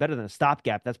maybe even better than a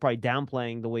stopgap. That's probably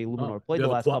downplaying the way Illuminor played the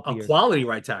last couple of years. A quality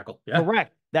right tackle. Yeah.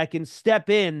 Correct. That can step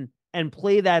in and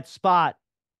play that spot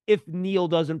if Neal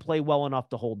doesn't play well enough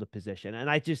to hold the position. And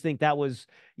I just think that was,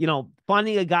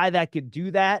 finding a guy that could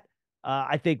do that,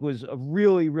 I think was a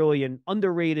really, really an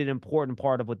underrated, important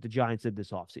part of what the Giants did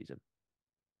this offseason.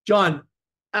 John,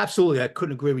 absolutely. I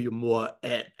couldn't agree with you more.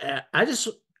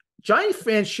 Giant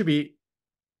fans should be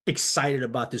excited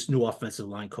about this new offensive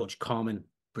line coach, Carmen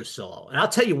Brasillo. And I'll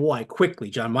tell you why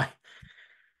quickly, John.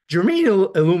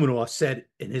 Jermaine Illuminor said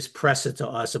in his presser to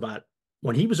us about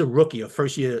when he was a rookie or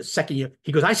first year, second year,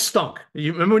 he goes, I stunk.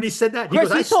 You remember when he said that?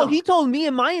 He told me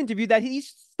in my interview that he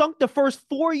stunk the first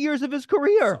 4 years of his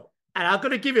career. And I'm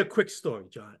going to give you a quick story,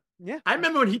 John. Yeah. I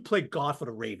remember when he played guard for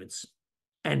the Ravens.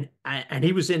 And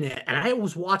he was in there, and I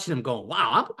was watching him going,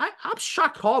 wow, I'm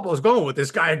shocked Harbaugh's going with this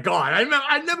guy at guard.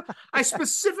 I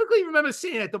specifically remember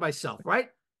saying that to myself, right?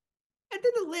 And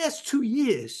then the last 2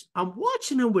 years, I'm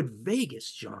watching him with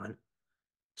Vegas, John,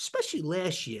 especially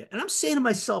last year. And I'm saying to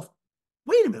myself,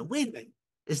 wait a minute.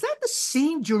 Is that the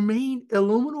same Jermaine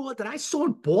Illuminor that I saw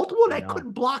in Baltimore that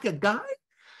couldn't block a guy?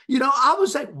 I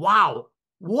was like, wow,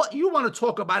 what you want to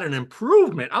talk about an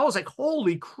improvement? I was like,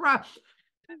 holy crap.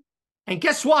 And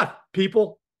guess what,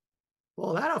 people?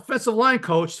 Well, that offensive line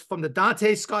coach from the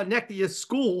Dante Scarnecchia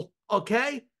school,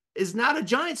 okay, is not a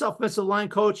Giants offensive line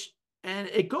coach. And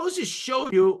it goes to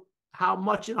show you how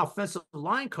much an offensive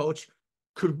line coach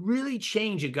could really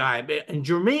change a guy. And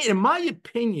Jermaine, in my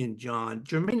opinion, John,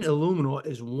 Jermaine Illuminor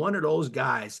is one of those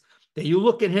guys that you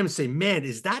look at him and say, man,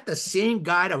 is that the same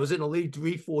guy that was in the league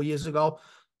 3-4 years ago?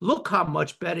 Look how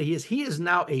much better he is. He is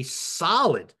now a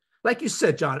solid, like you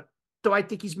said, John. Do I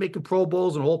think he's making Pro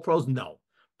Bowls and All Pros? No.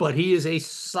 But he is a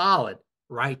solid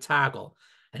right tackle.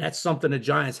 And that's something the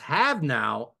Giants have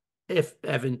now if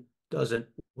Evan doesn't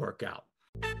work out.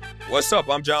 What's up?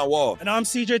 I'm John Wall. And I'm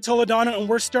CJ Toledano, and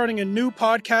we're starting a new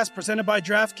podcast presented by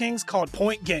DraftKings called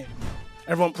Point Game.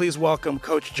 Everyone, please welcome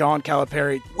Coach John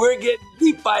Calipari. We're getting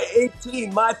beat by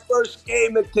 18. My first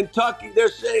game in Kentucky, they're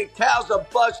saying Cal's a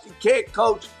bust. He can't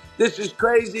coach. This is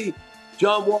crazy.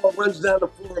 John Wall runs down the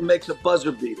floor and makes a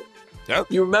buzzer beater.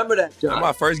 Yep. You remember that, John? That's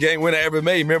my first game winner I ever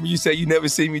made. Remember you said you never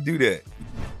seen me do that.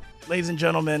 Ladies and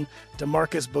gentlemen,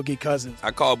 DeMarcus Boogie Cousins. I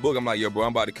called Boog. I'm like, yo, bro,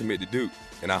 I'm about to commit to Duke.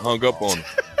 And I hung up on him.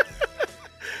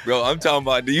 Bro, I'm talking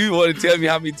about, do you want to tell me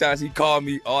how many times he called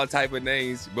me all type of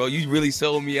names? Bro, you really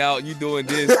sold me out. You doing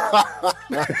this.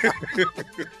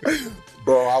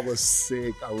 Bro, I was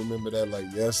sick. I remember that like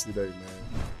yesterday,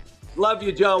 man. Love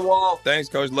you, John Wall. Thanks,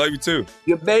 Coach. Love you, too.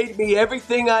 You made me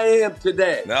everything I am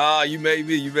today. Nah, you made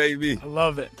me. I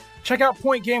love it. Check out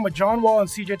Point Game with John Wall and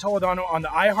CJ Toledano on the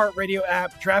iHeartRadio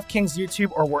app, DraftKings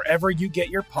YouTube, or wherever you get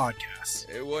your podcasts.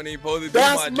 It wasn't even supposed to be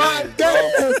That's my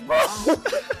dance, bro.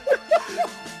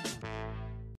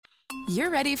 You're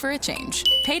ready for a change.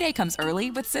 Payday comes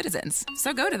early with Citizens,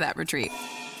 so go to that retreat.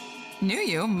 New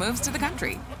you moves to the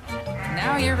country.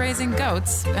 Now you're raising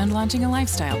goats and launching a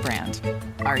lifestyle brand.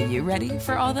 Are you ready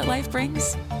for all that life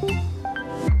brings?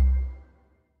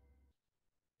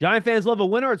 Giant fans love a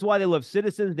winner. It's why they love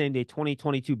Citizens, named a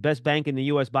 2022 Best Bank in the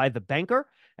U.S. by The Banker.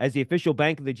 As the official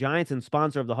bank of the Giants and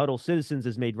sponsor of the Huddle, Citizens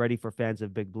is made ready for fans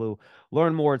of Big Blue.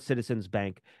 Learn more at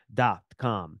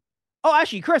citizensbank.com. Oh,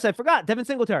 actually, Chris, I forgot. Devin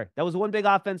Singletary. That was one big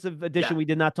offensive addition we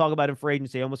did not talk about in free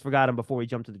agency. I almost forgot him before we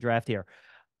jumped to the draft here.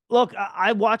 Look,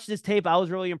 I watched this tape. I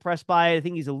was really impressed by it. I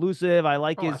think he's elusive. I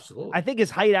like I think his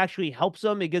height actually helps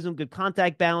him. It gives him good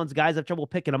contact balance. Guys have trouble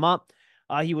picking him up.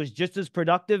 He was just as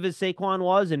productive as Saquon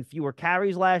was and fewer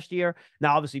carries last year.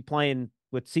 Now, obviously, playing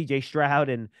with C.J. Stroud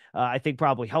and I think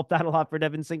probably helped out a lot for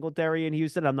Devin Singletary in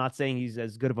Houston. I'm not saying he's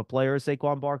as good of a player as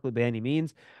Saquon Barkley by any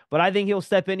means, but I think he'll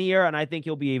step in here, and I think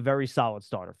he'll be a very solid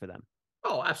starter for them.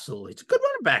 Oh, absolutely. It's a good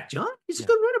running back, John. He's a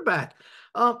good running back.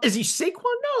 Is he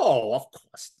Saquon? No, of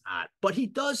course not. But he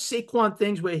does Saquon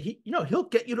things where he'll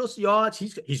get you those yards.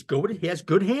 He's good with it. He has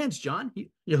good hands, John.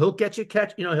 He'll get you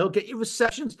catch. He'll get you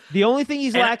receptions. The only thing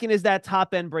he's lacking is that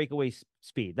top end breakaway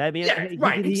speed. I mean,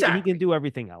 exactly. He can do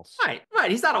everything else. Right.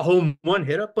 He's not a home run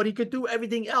hitter, but he could do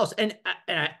everything else. And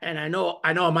I know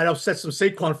I might upset some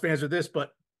Saquon fans with this,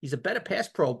 but he's a better pass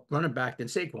pro running back than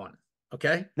Saquon.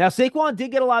 Okay. Now Saquon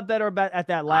did get a lot better at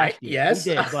that last year. Yes,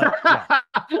 he did. But, yeah.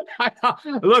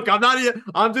 Look,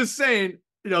 I'm just saying.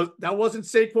 That wasn't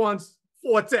Saquon's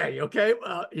forte. Okay.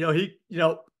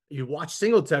 You watch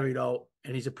Singletary though,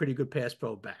 and he's a pretty good pass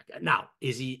pro back. Now,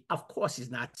 is he? Of course, he's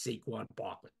not Saquon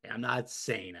Barkley. I'm not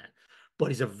saying that, but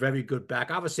he's a very good back.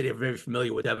 Obviously, they're very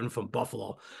familiar with Evan from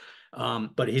Buffalo,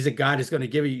 but he's a guy that's going to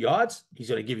give you yards. He's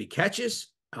going to give you catches.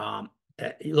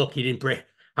 Look, he didn't break.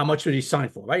 How much would he sign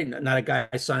for, right? Not a guy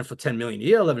signed for $10 million a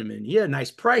year, $11 million a year.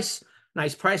 Nice price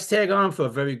tag on him for a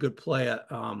very good player.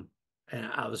 And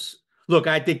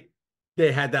I think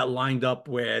they had that lined up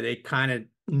where they kind of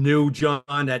knew, John,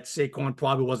 that Saquon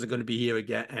probably wasn't going to be here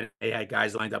again, and they had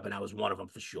guys lined up, and that was one of them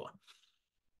for sure.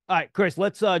 All right, Chris,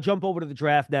 let's jump over to the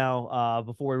draft now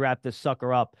before we wrap this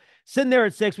sucker up. Sitting there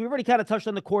at 6, we've already kind of touched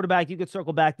on the quarterback. You could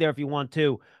circle back there if you want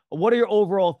to. What are your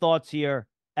overall thoughts here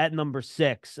at number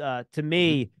 6? To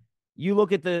me, you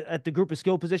look at the group of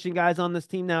skill position guys on this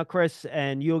team now, Chris,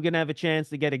 and you're going to have a chance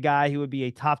to get a guy who would be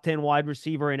a top 10 wide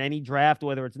receiver in any draft,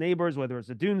 whether it's Neighbors, whether it's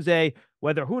a Dunze,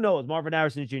 whether, who knows, Marvin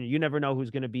Harrison Jr. You never know who's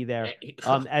going to be there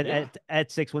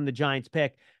at 6 when the Giants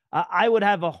pick. I would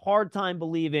have a hard time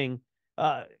believing,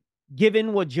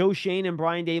 given what Joe Shane and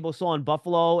Brian Daboll saw in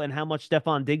Buffalo and how much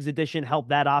Stephon Diggs' addition helped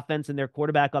that offense and their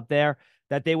quarterback up there,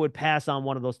 that they would pass on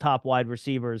one of those top wide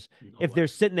receivers if they're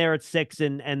sitting there at 6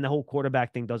 and the whole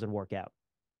quarterback thing doesn't work out.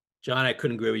 John, I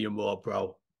couldn't agree with you more,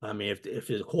 bro. I mean, if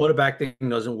the quarterback thing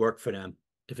doesn't work for them,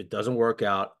 if it doesn't work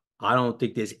out, I don't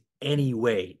think there's any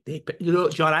way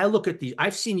John, I look at these.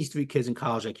 I've seen these 3 kids in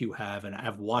college like you have, and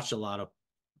I've watched a lot of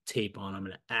tape on them.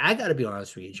 And I got to be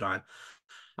honest with you, John.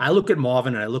 I look at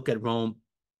Marvin and I look at Rome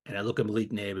and I look at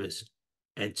Malik Neighbors.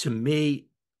 And to me,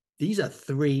 these are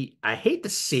 3, I hate to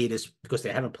say this because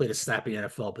they haven't played a snap in the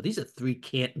NFL, but these are 3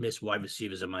 can't miss wide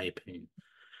receivers, in my opinion.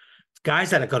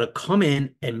 Guys that are going to come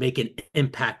in and make an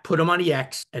impact, put them on the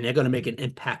X, and they're going to make an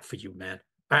impact for you, man.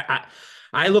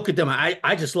 I look at them.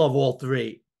 I just love all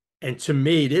 3. And to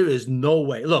me, there is no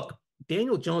way. Look,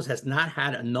 Daniel Jones has not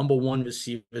had a number 1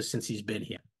 receiver since he's been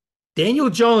here. Daniel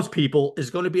Jones, people,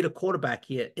 is going to be the quarterback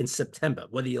here in September.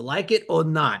 Whether you like it or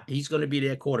not, he's going to be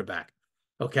their quarterback.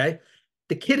 Okay?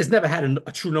 The kid has never had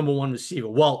a true number 1 receiver.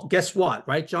 Well, guess what,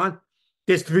 right, John?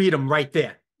 There's 3 of them right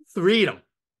there. 3 of them.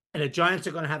 And the Giants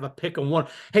are going to have a pick on 1.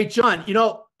 Hey, John,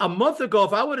 a month ago,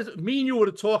 if me and you would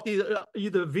have talked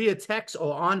either via text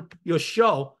or on your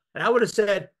show, and I would have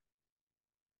said,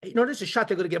 hey, there's a shot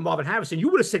they're going to get Marvin Harrison. You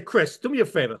would have said, Chris, do me a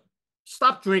favor.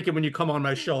 Stop drinking when you come on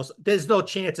my shows. There's no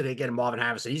chance of they getting Marvin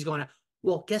Harrison. He's going to.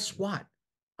 Well, guess what?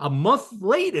 A month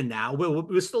later now,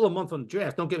 we're still a month on the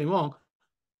draft. Don't get me wrong.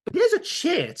 But there's a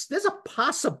chance, there's a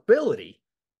possibility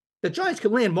the Giants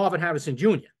can land Marvin Harrison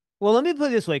Jr. Well, let me put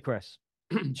it this way, Chris.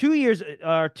 2 years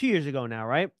ago now,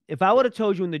 right? If I would have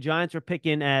told you when the Giants were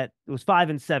picking it was 5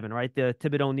 and 7, right? The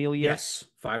Thibodeau O'Neal year. Yes,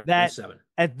 5 and 7.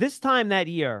 At this time that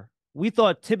year, we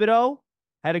thought Thibodeau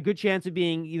had a good chance of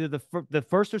being either the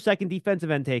first or second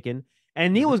defensive end taken,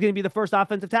 and Neal was going to be the first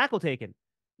offensive tackle taken.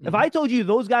 If I told you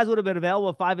those guys would have been available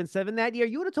at 5 and 7 that year,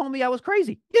 you would have told me I was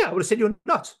crazy. Yeah, I would have said you were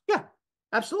nuts. Yeah,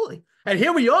 absolutely. And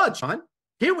here we are, John.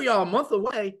 Here we are a month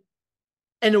away,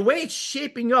 and the way it's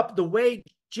shaping up, the way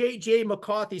J.J.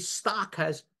 McCarthy's stock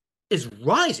is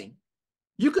rising,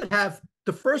 you could have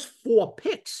the first 4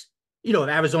 picks, if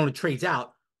Arizona trades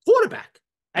out, quarterback.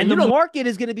 And the market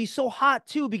is going to be so hot,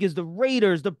 too, because the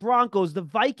Raiders, the Broncos, the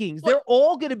Vikings, they're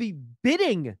all going to be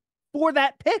bidding for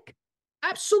that pick.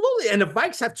 Absolutely. And the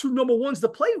Vikes have 2 number 1s to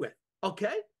play with,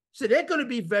 okay? So they're going to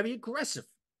be very aggressive.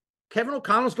 Kevin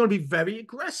O'Connell's going to be very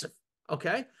aggressive,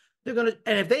 okay? They're going to,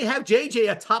 and if they have JJ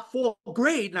a top 4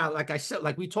 grade, now, like I said,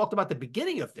 like we talked about the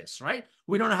beginning of this, right?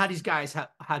 We don't know how these guys,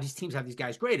 how these teams have these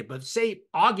guys graded, but say,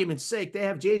 argument's sake, they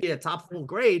have JJ a top 4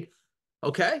 grade,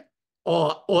 okay?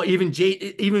 Or even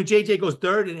JJ goes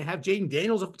 3rd and they have Jaden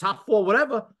Daniels up top 4,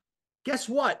 whatever. Guess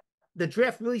what? The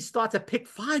draft really starts at pick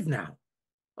 5 now.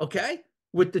 Okay?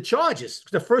 With the Chargers.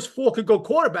 The first 4 could go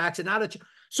quarterbacks and now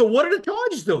so what do the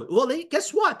Chargers do? Well,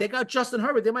 guess what? They got Justin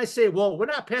Herbert. They might say, well, we're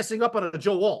not passing up on a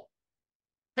Joe Wall.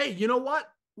 Hey, you know what?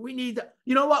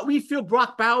 We feel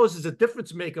Brock Bowers is a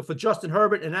difference maker for Justin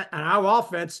Herbert and our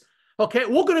offense. Okay,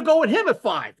 we're going to go with him at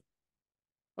 5.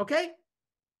 Okay?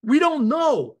 We don't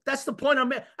know. That's the point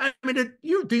I'm at. I mean,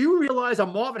 do you realize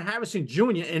Marvin Harrison Jr.,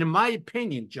 and in my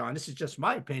opinion, John, this is just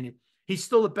my opinion, he's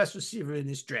still the best receiver in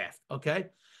this draft, okay?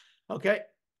 Okay?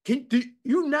 Do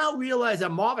you now realize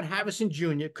that Marvin Harrison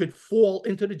Jr. could fall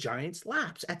into the Giants'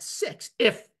 laps at 6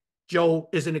 if Joe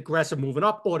isn't aggressive moving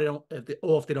up or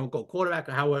if they don't go quarterback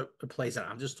or how it plays out?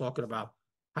 I'm just talking about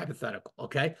hypothetical,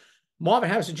 okay? Marvin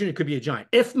Harrison Jr. could be a Giant.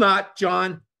 If not,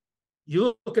 John,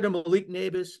 you look at Malik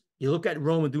Neighbors, you look at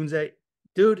Rome and Dunze.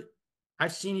 Dude,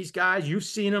 I've seen these guys. You've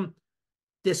seen them.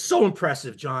 They're so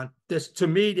impressive, John. To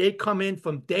me, they come in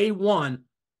from day 1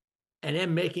 and they're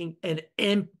making an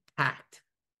impact.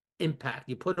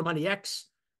 You put them on the X,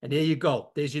 and there you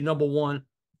go. There's your number 1.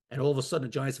 And all of a sudden,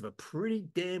 the Giants have a pretty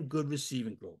damn good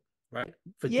receiving group, right?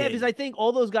 Because I think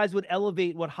all those guys would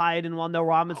elevate what Hyatt and Wandale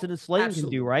Robinson and Slayton can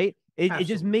do, right? It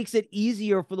just makes it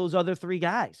easier for those other 3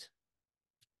 guys.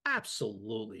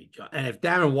 Absolutely, John. And if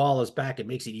Darren Waller's back, it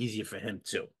makes it easier for him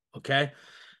too. Okay.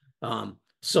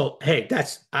 So hey,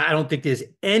 I don't think there's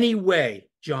any way,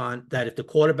 John, that if the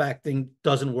quarterback thing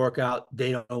doesn't work out,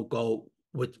 they don't go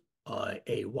with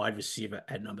a wide receiver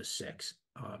at number 6.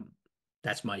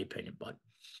 That's my opinion, bud.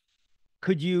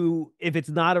 Could you, if it's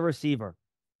not a receiver,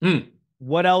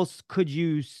 what else could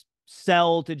you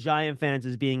sell to Giant fans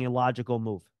as being a logical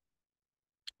move?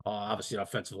 Obviously, an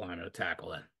offensive line or a tackle.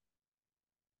 Then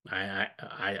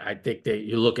I think that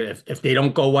you look at if they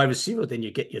don't go wide receiver, then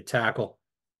you get your tackle,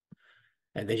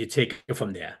 and then you take it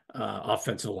from there.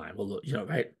 Offensive line, well,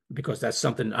 right, because that's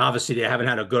something. Obviously, they haven't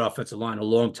had a good offensive line in a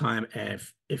long time, and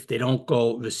if they don't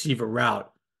go receiver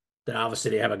route, then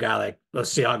obviously they have a guy like,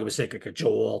 let's say, argument's sake, like a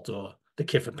Joe Alt or the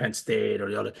kid from Penn State or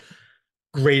the other,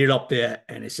 graded up there,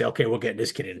 and they say, okay, we're getting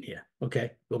this kid in here.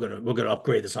 Okay, we're gonna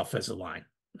upgrade this offensive line,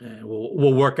 and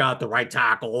we'll work out the right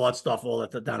tackle, all that stuff, all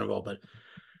that down the road.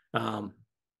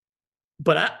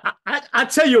 But I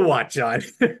tell you what, John,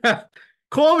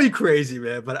 call me crazy,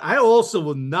 man, but I also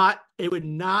will not. It would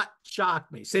not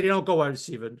shock me. Say they don't go wide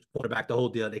receiver, quarterback, the whole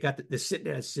deal. They're sitting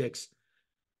there at 6.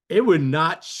 It would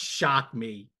not shock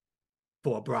me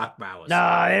for Brock Bowers.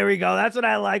 There we go. That's what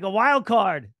I like. A wild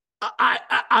card.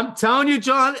 I'm telling you,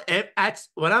 John,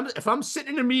 if I'm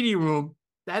sitting in the media room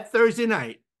that Thursday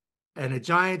night and the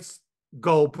Giants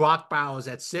go Brock Bowers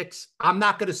at 6, I'm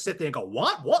not going to sit there and go,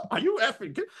 what? What? Are you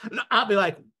effing kidding? I'll be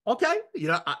like, okay.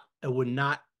 It would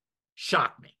not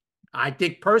shock me. I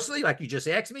think personally, like you just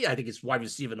asked me, I think it's wide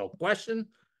receiver, no question.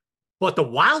 But the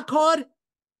wild card,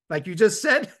 like you just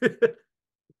said,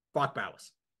 Brock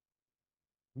Bowers.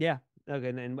 Yeah. Okay,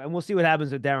 and we'll see what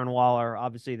happens with Darren Waller.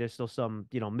 Obviously, there's still some,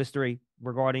 mystery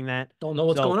regarding that. Don't know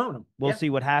what's going on with him. We'll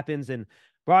see what happens. And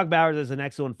Brock Bowers is an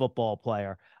excellent football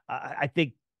player. I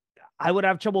think I would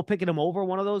have trouble picking him over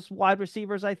one of those wide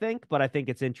receivers, I think, but I think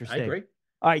it's interesting. I agree.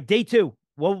 All right, day 2.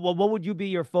 What would you be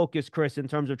your focus, Chris, in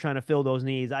terms of trying to fill those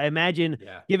needs? I imagine,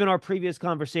 given our previous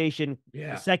conversation,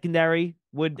 secondary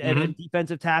and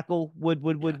defensive tackle would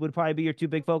probably be your 2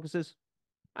 big focuses.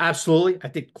 Absolutely. I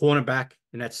think cornerback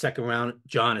in that second round,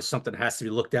 John, is something that has to be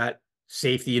looked at.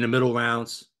 Safety in the middle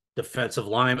rounds, another defensive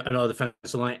line,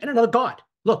 and another guard.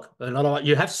 Look,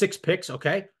 you have 6 picks,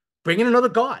 okay? Bring in another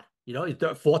guard. Your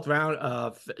 4th round,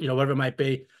 whatever it might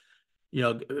be.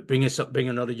 Bring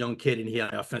another young kid in here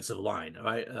on the offensive line, all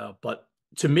right? But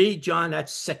to me, John, that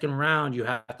second round, you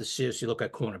have to seriously look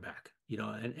at cornerback.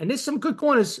 And there's some good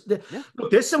corners. Look,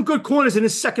 there's some good corners in the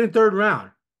 2nd and 3rd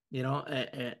round.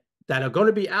 That are going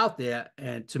to be out there.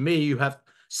 And to me,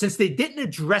 since they didn't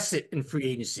address it in free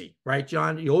agency, right,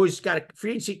 John? You always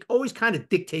free agency always kind of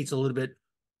dictates a little bit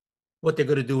what they're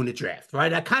going to do in the draft, right?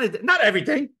 That kind of, not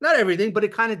everything, but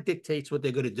it kind of dictates what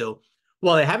they're going to do.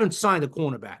 Well, they haven't signed a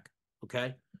cornerback,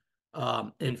 okay,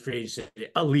 in free agency,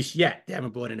 at least yet. They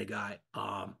haven't brought in a guy.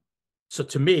 So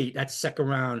to me, that second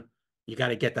round, you got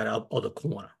to get that other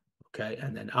corner. Okay,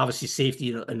 and then obviously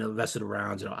safety in the rest of the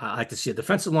rounds. I like to see a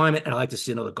defensive lineman, and I like to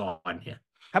see another guard in here.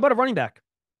 How about a running back?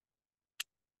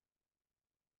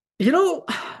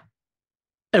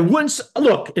 And wouldn't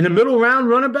look in the middle round,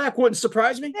 running back wouldn't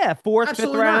surprise me. Yeah, 4th,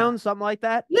 5th round, something like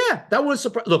that. Yeah, that wouldn't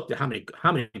surprise. Look, how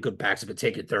many good backs have been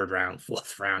taken 3rd round,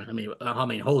 4th round? I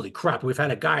mean, holy crap! We've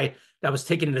had a guy that was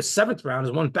taken in the 7th round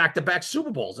has won back-to-back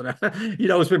Super Bowls, and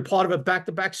has been part of a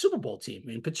back-to-back Super Bowl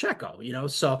team. Pacheco,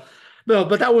 so. No,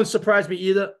 but that wouldn't surprise me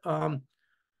either.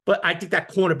 But I think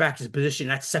that cornerback is a position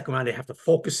that second round they have to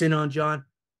focus in on, John,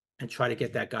 and try to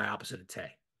get that guy opposite of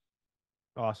Tay.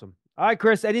 Awesome. All right,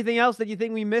 Chris, anything else that you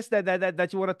think we missed that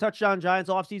you want to touch on Giants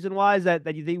offseason wise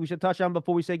that you think we should touch on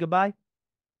before we say goodbye?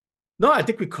 No, I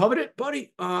think we covered it,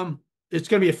 buddy. It's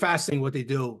going to be a fascinating what they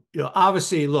do.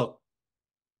 Obviously, look,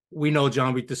 we know,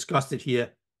 John, we discussed it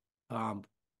here.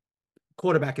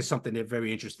 Quarterback is something they're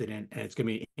very interested in, and it's going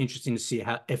to be interesting to see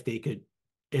if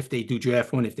they do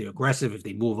draft one, if they're aggressive, if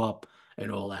they move up,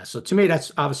 and all that. So to me,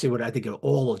 that's obviously what I think of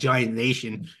all of Giant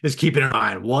Nation is keeping an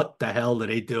eye on. What the hell do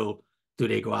they do? Do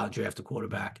they go out and draft a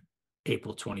quarterback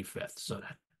April 25th? So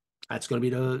that's going to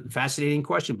be the fascinating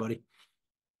question, buddy.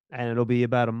 And it'll be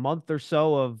about a month or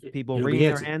so of people wringing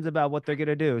their hands about what they're going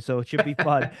to do. So it should be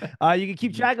fun. You can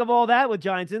keep track of all that with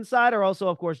Giants Insider. Also,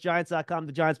 of course, Giants.com,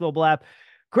 the Giants mobile app.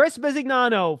 Chris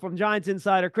Bisignano from Giants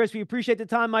Insider. Chris, we appreciate the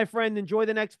time, my friend. Enjoy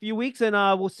the next few weeks, and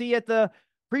we'll see you at the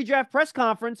pre-draft press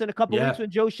conference in a couple weeks when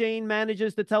Joe Shane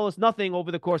manages to tell us nothing over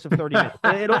the course of 30 minutes.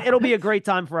 It'll be a great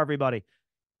time for everybody.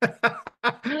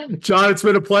 John, it's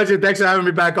been a pleasure. Thanks for having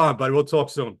me back on, buddy. We'll talk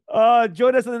soon.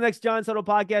 Join us on the next Giants Huddle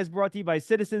podcast brought to you by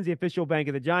Citizens, the official bank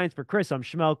of the Giants. For Chris, I'm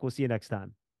Schmeelk. We'll see you next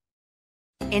time.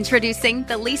 Introducing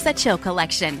the Lisa Chill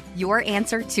Collection, your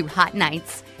answer to hot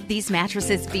nights. These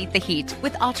mattresses beat the heat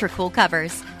with ultra-cool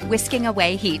covers, whisking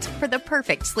away heat for the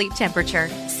perfect sleep temperature.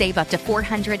 Save up to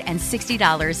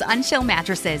 $460 on Chill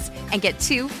mattresses and get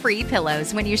 2 free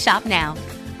pillows when you shop now.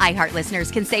 iHeart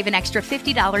listeners can save an extra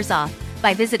 $50 off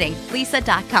by visiting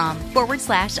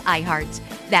lisa.com/iHeart.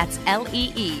 That's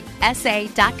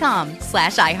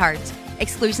LEESA.com/iHeart.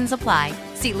 Exclusions apply.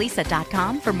 See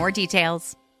lisa.com for more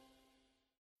details.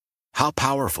 How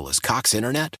powerful is Cox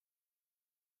Internet?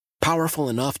 Powerful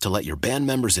enough to let your band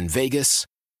members in Vegas,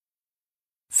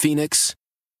 Phoenix,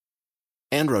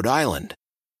 and Rhode Island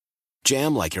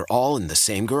jam like you're all in the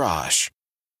same garage.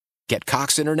 Get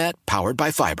Cox Internet powered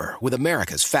by fiber with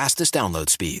America's fastest download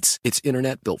speeds. It's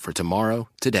internet built for tomorrow,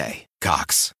 today.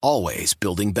 Cox, always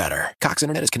building better. Cox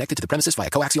Internet is connected to the premises via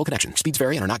coaxial connection. Speeds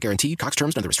vary and are not guaranteed. Cox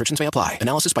terms and other restrictions may apply.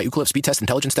 Analysis by Ookla Speed Test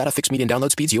Intelligence Data. Fixed median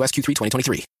download speeds. US Q3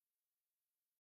 2023.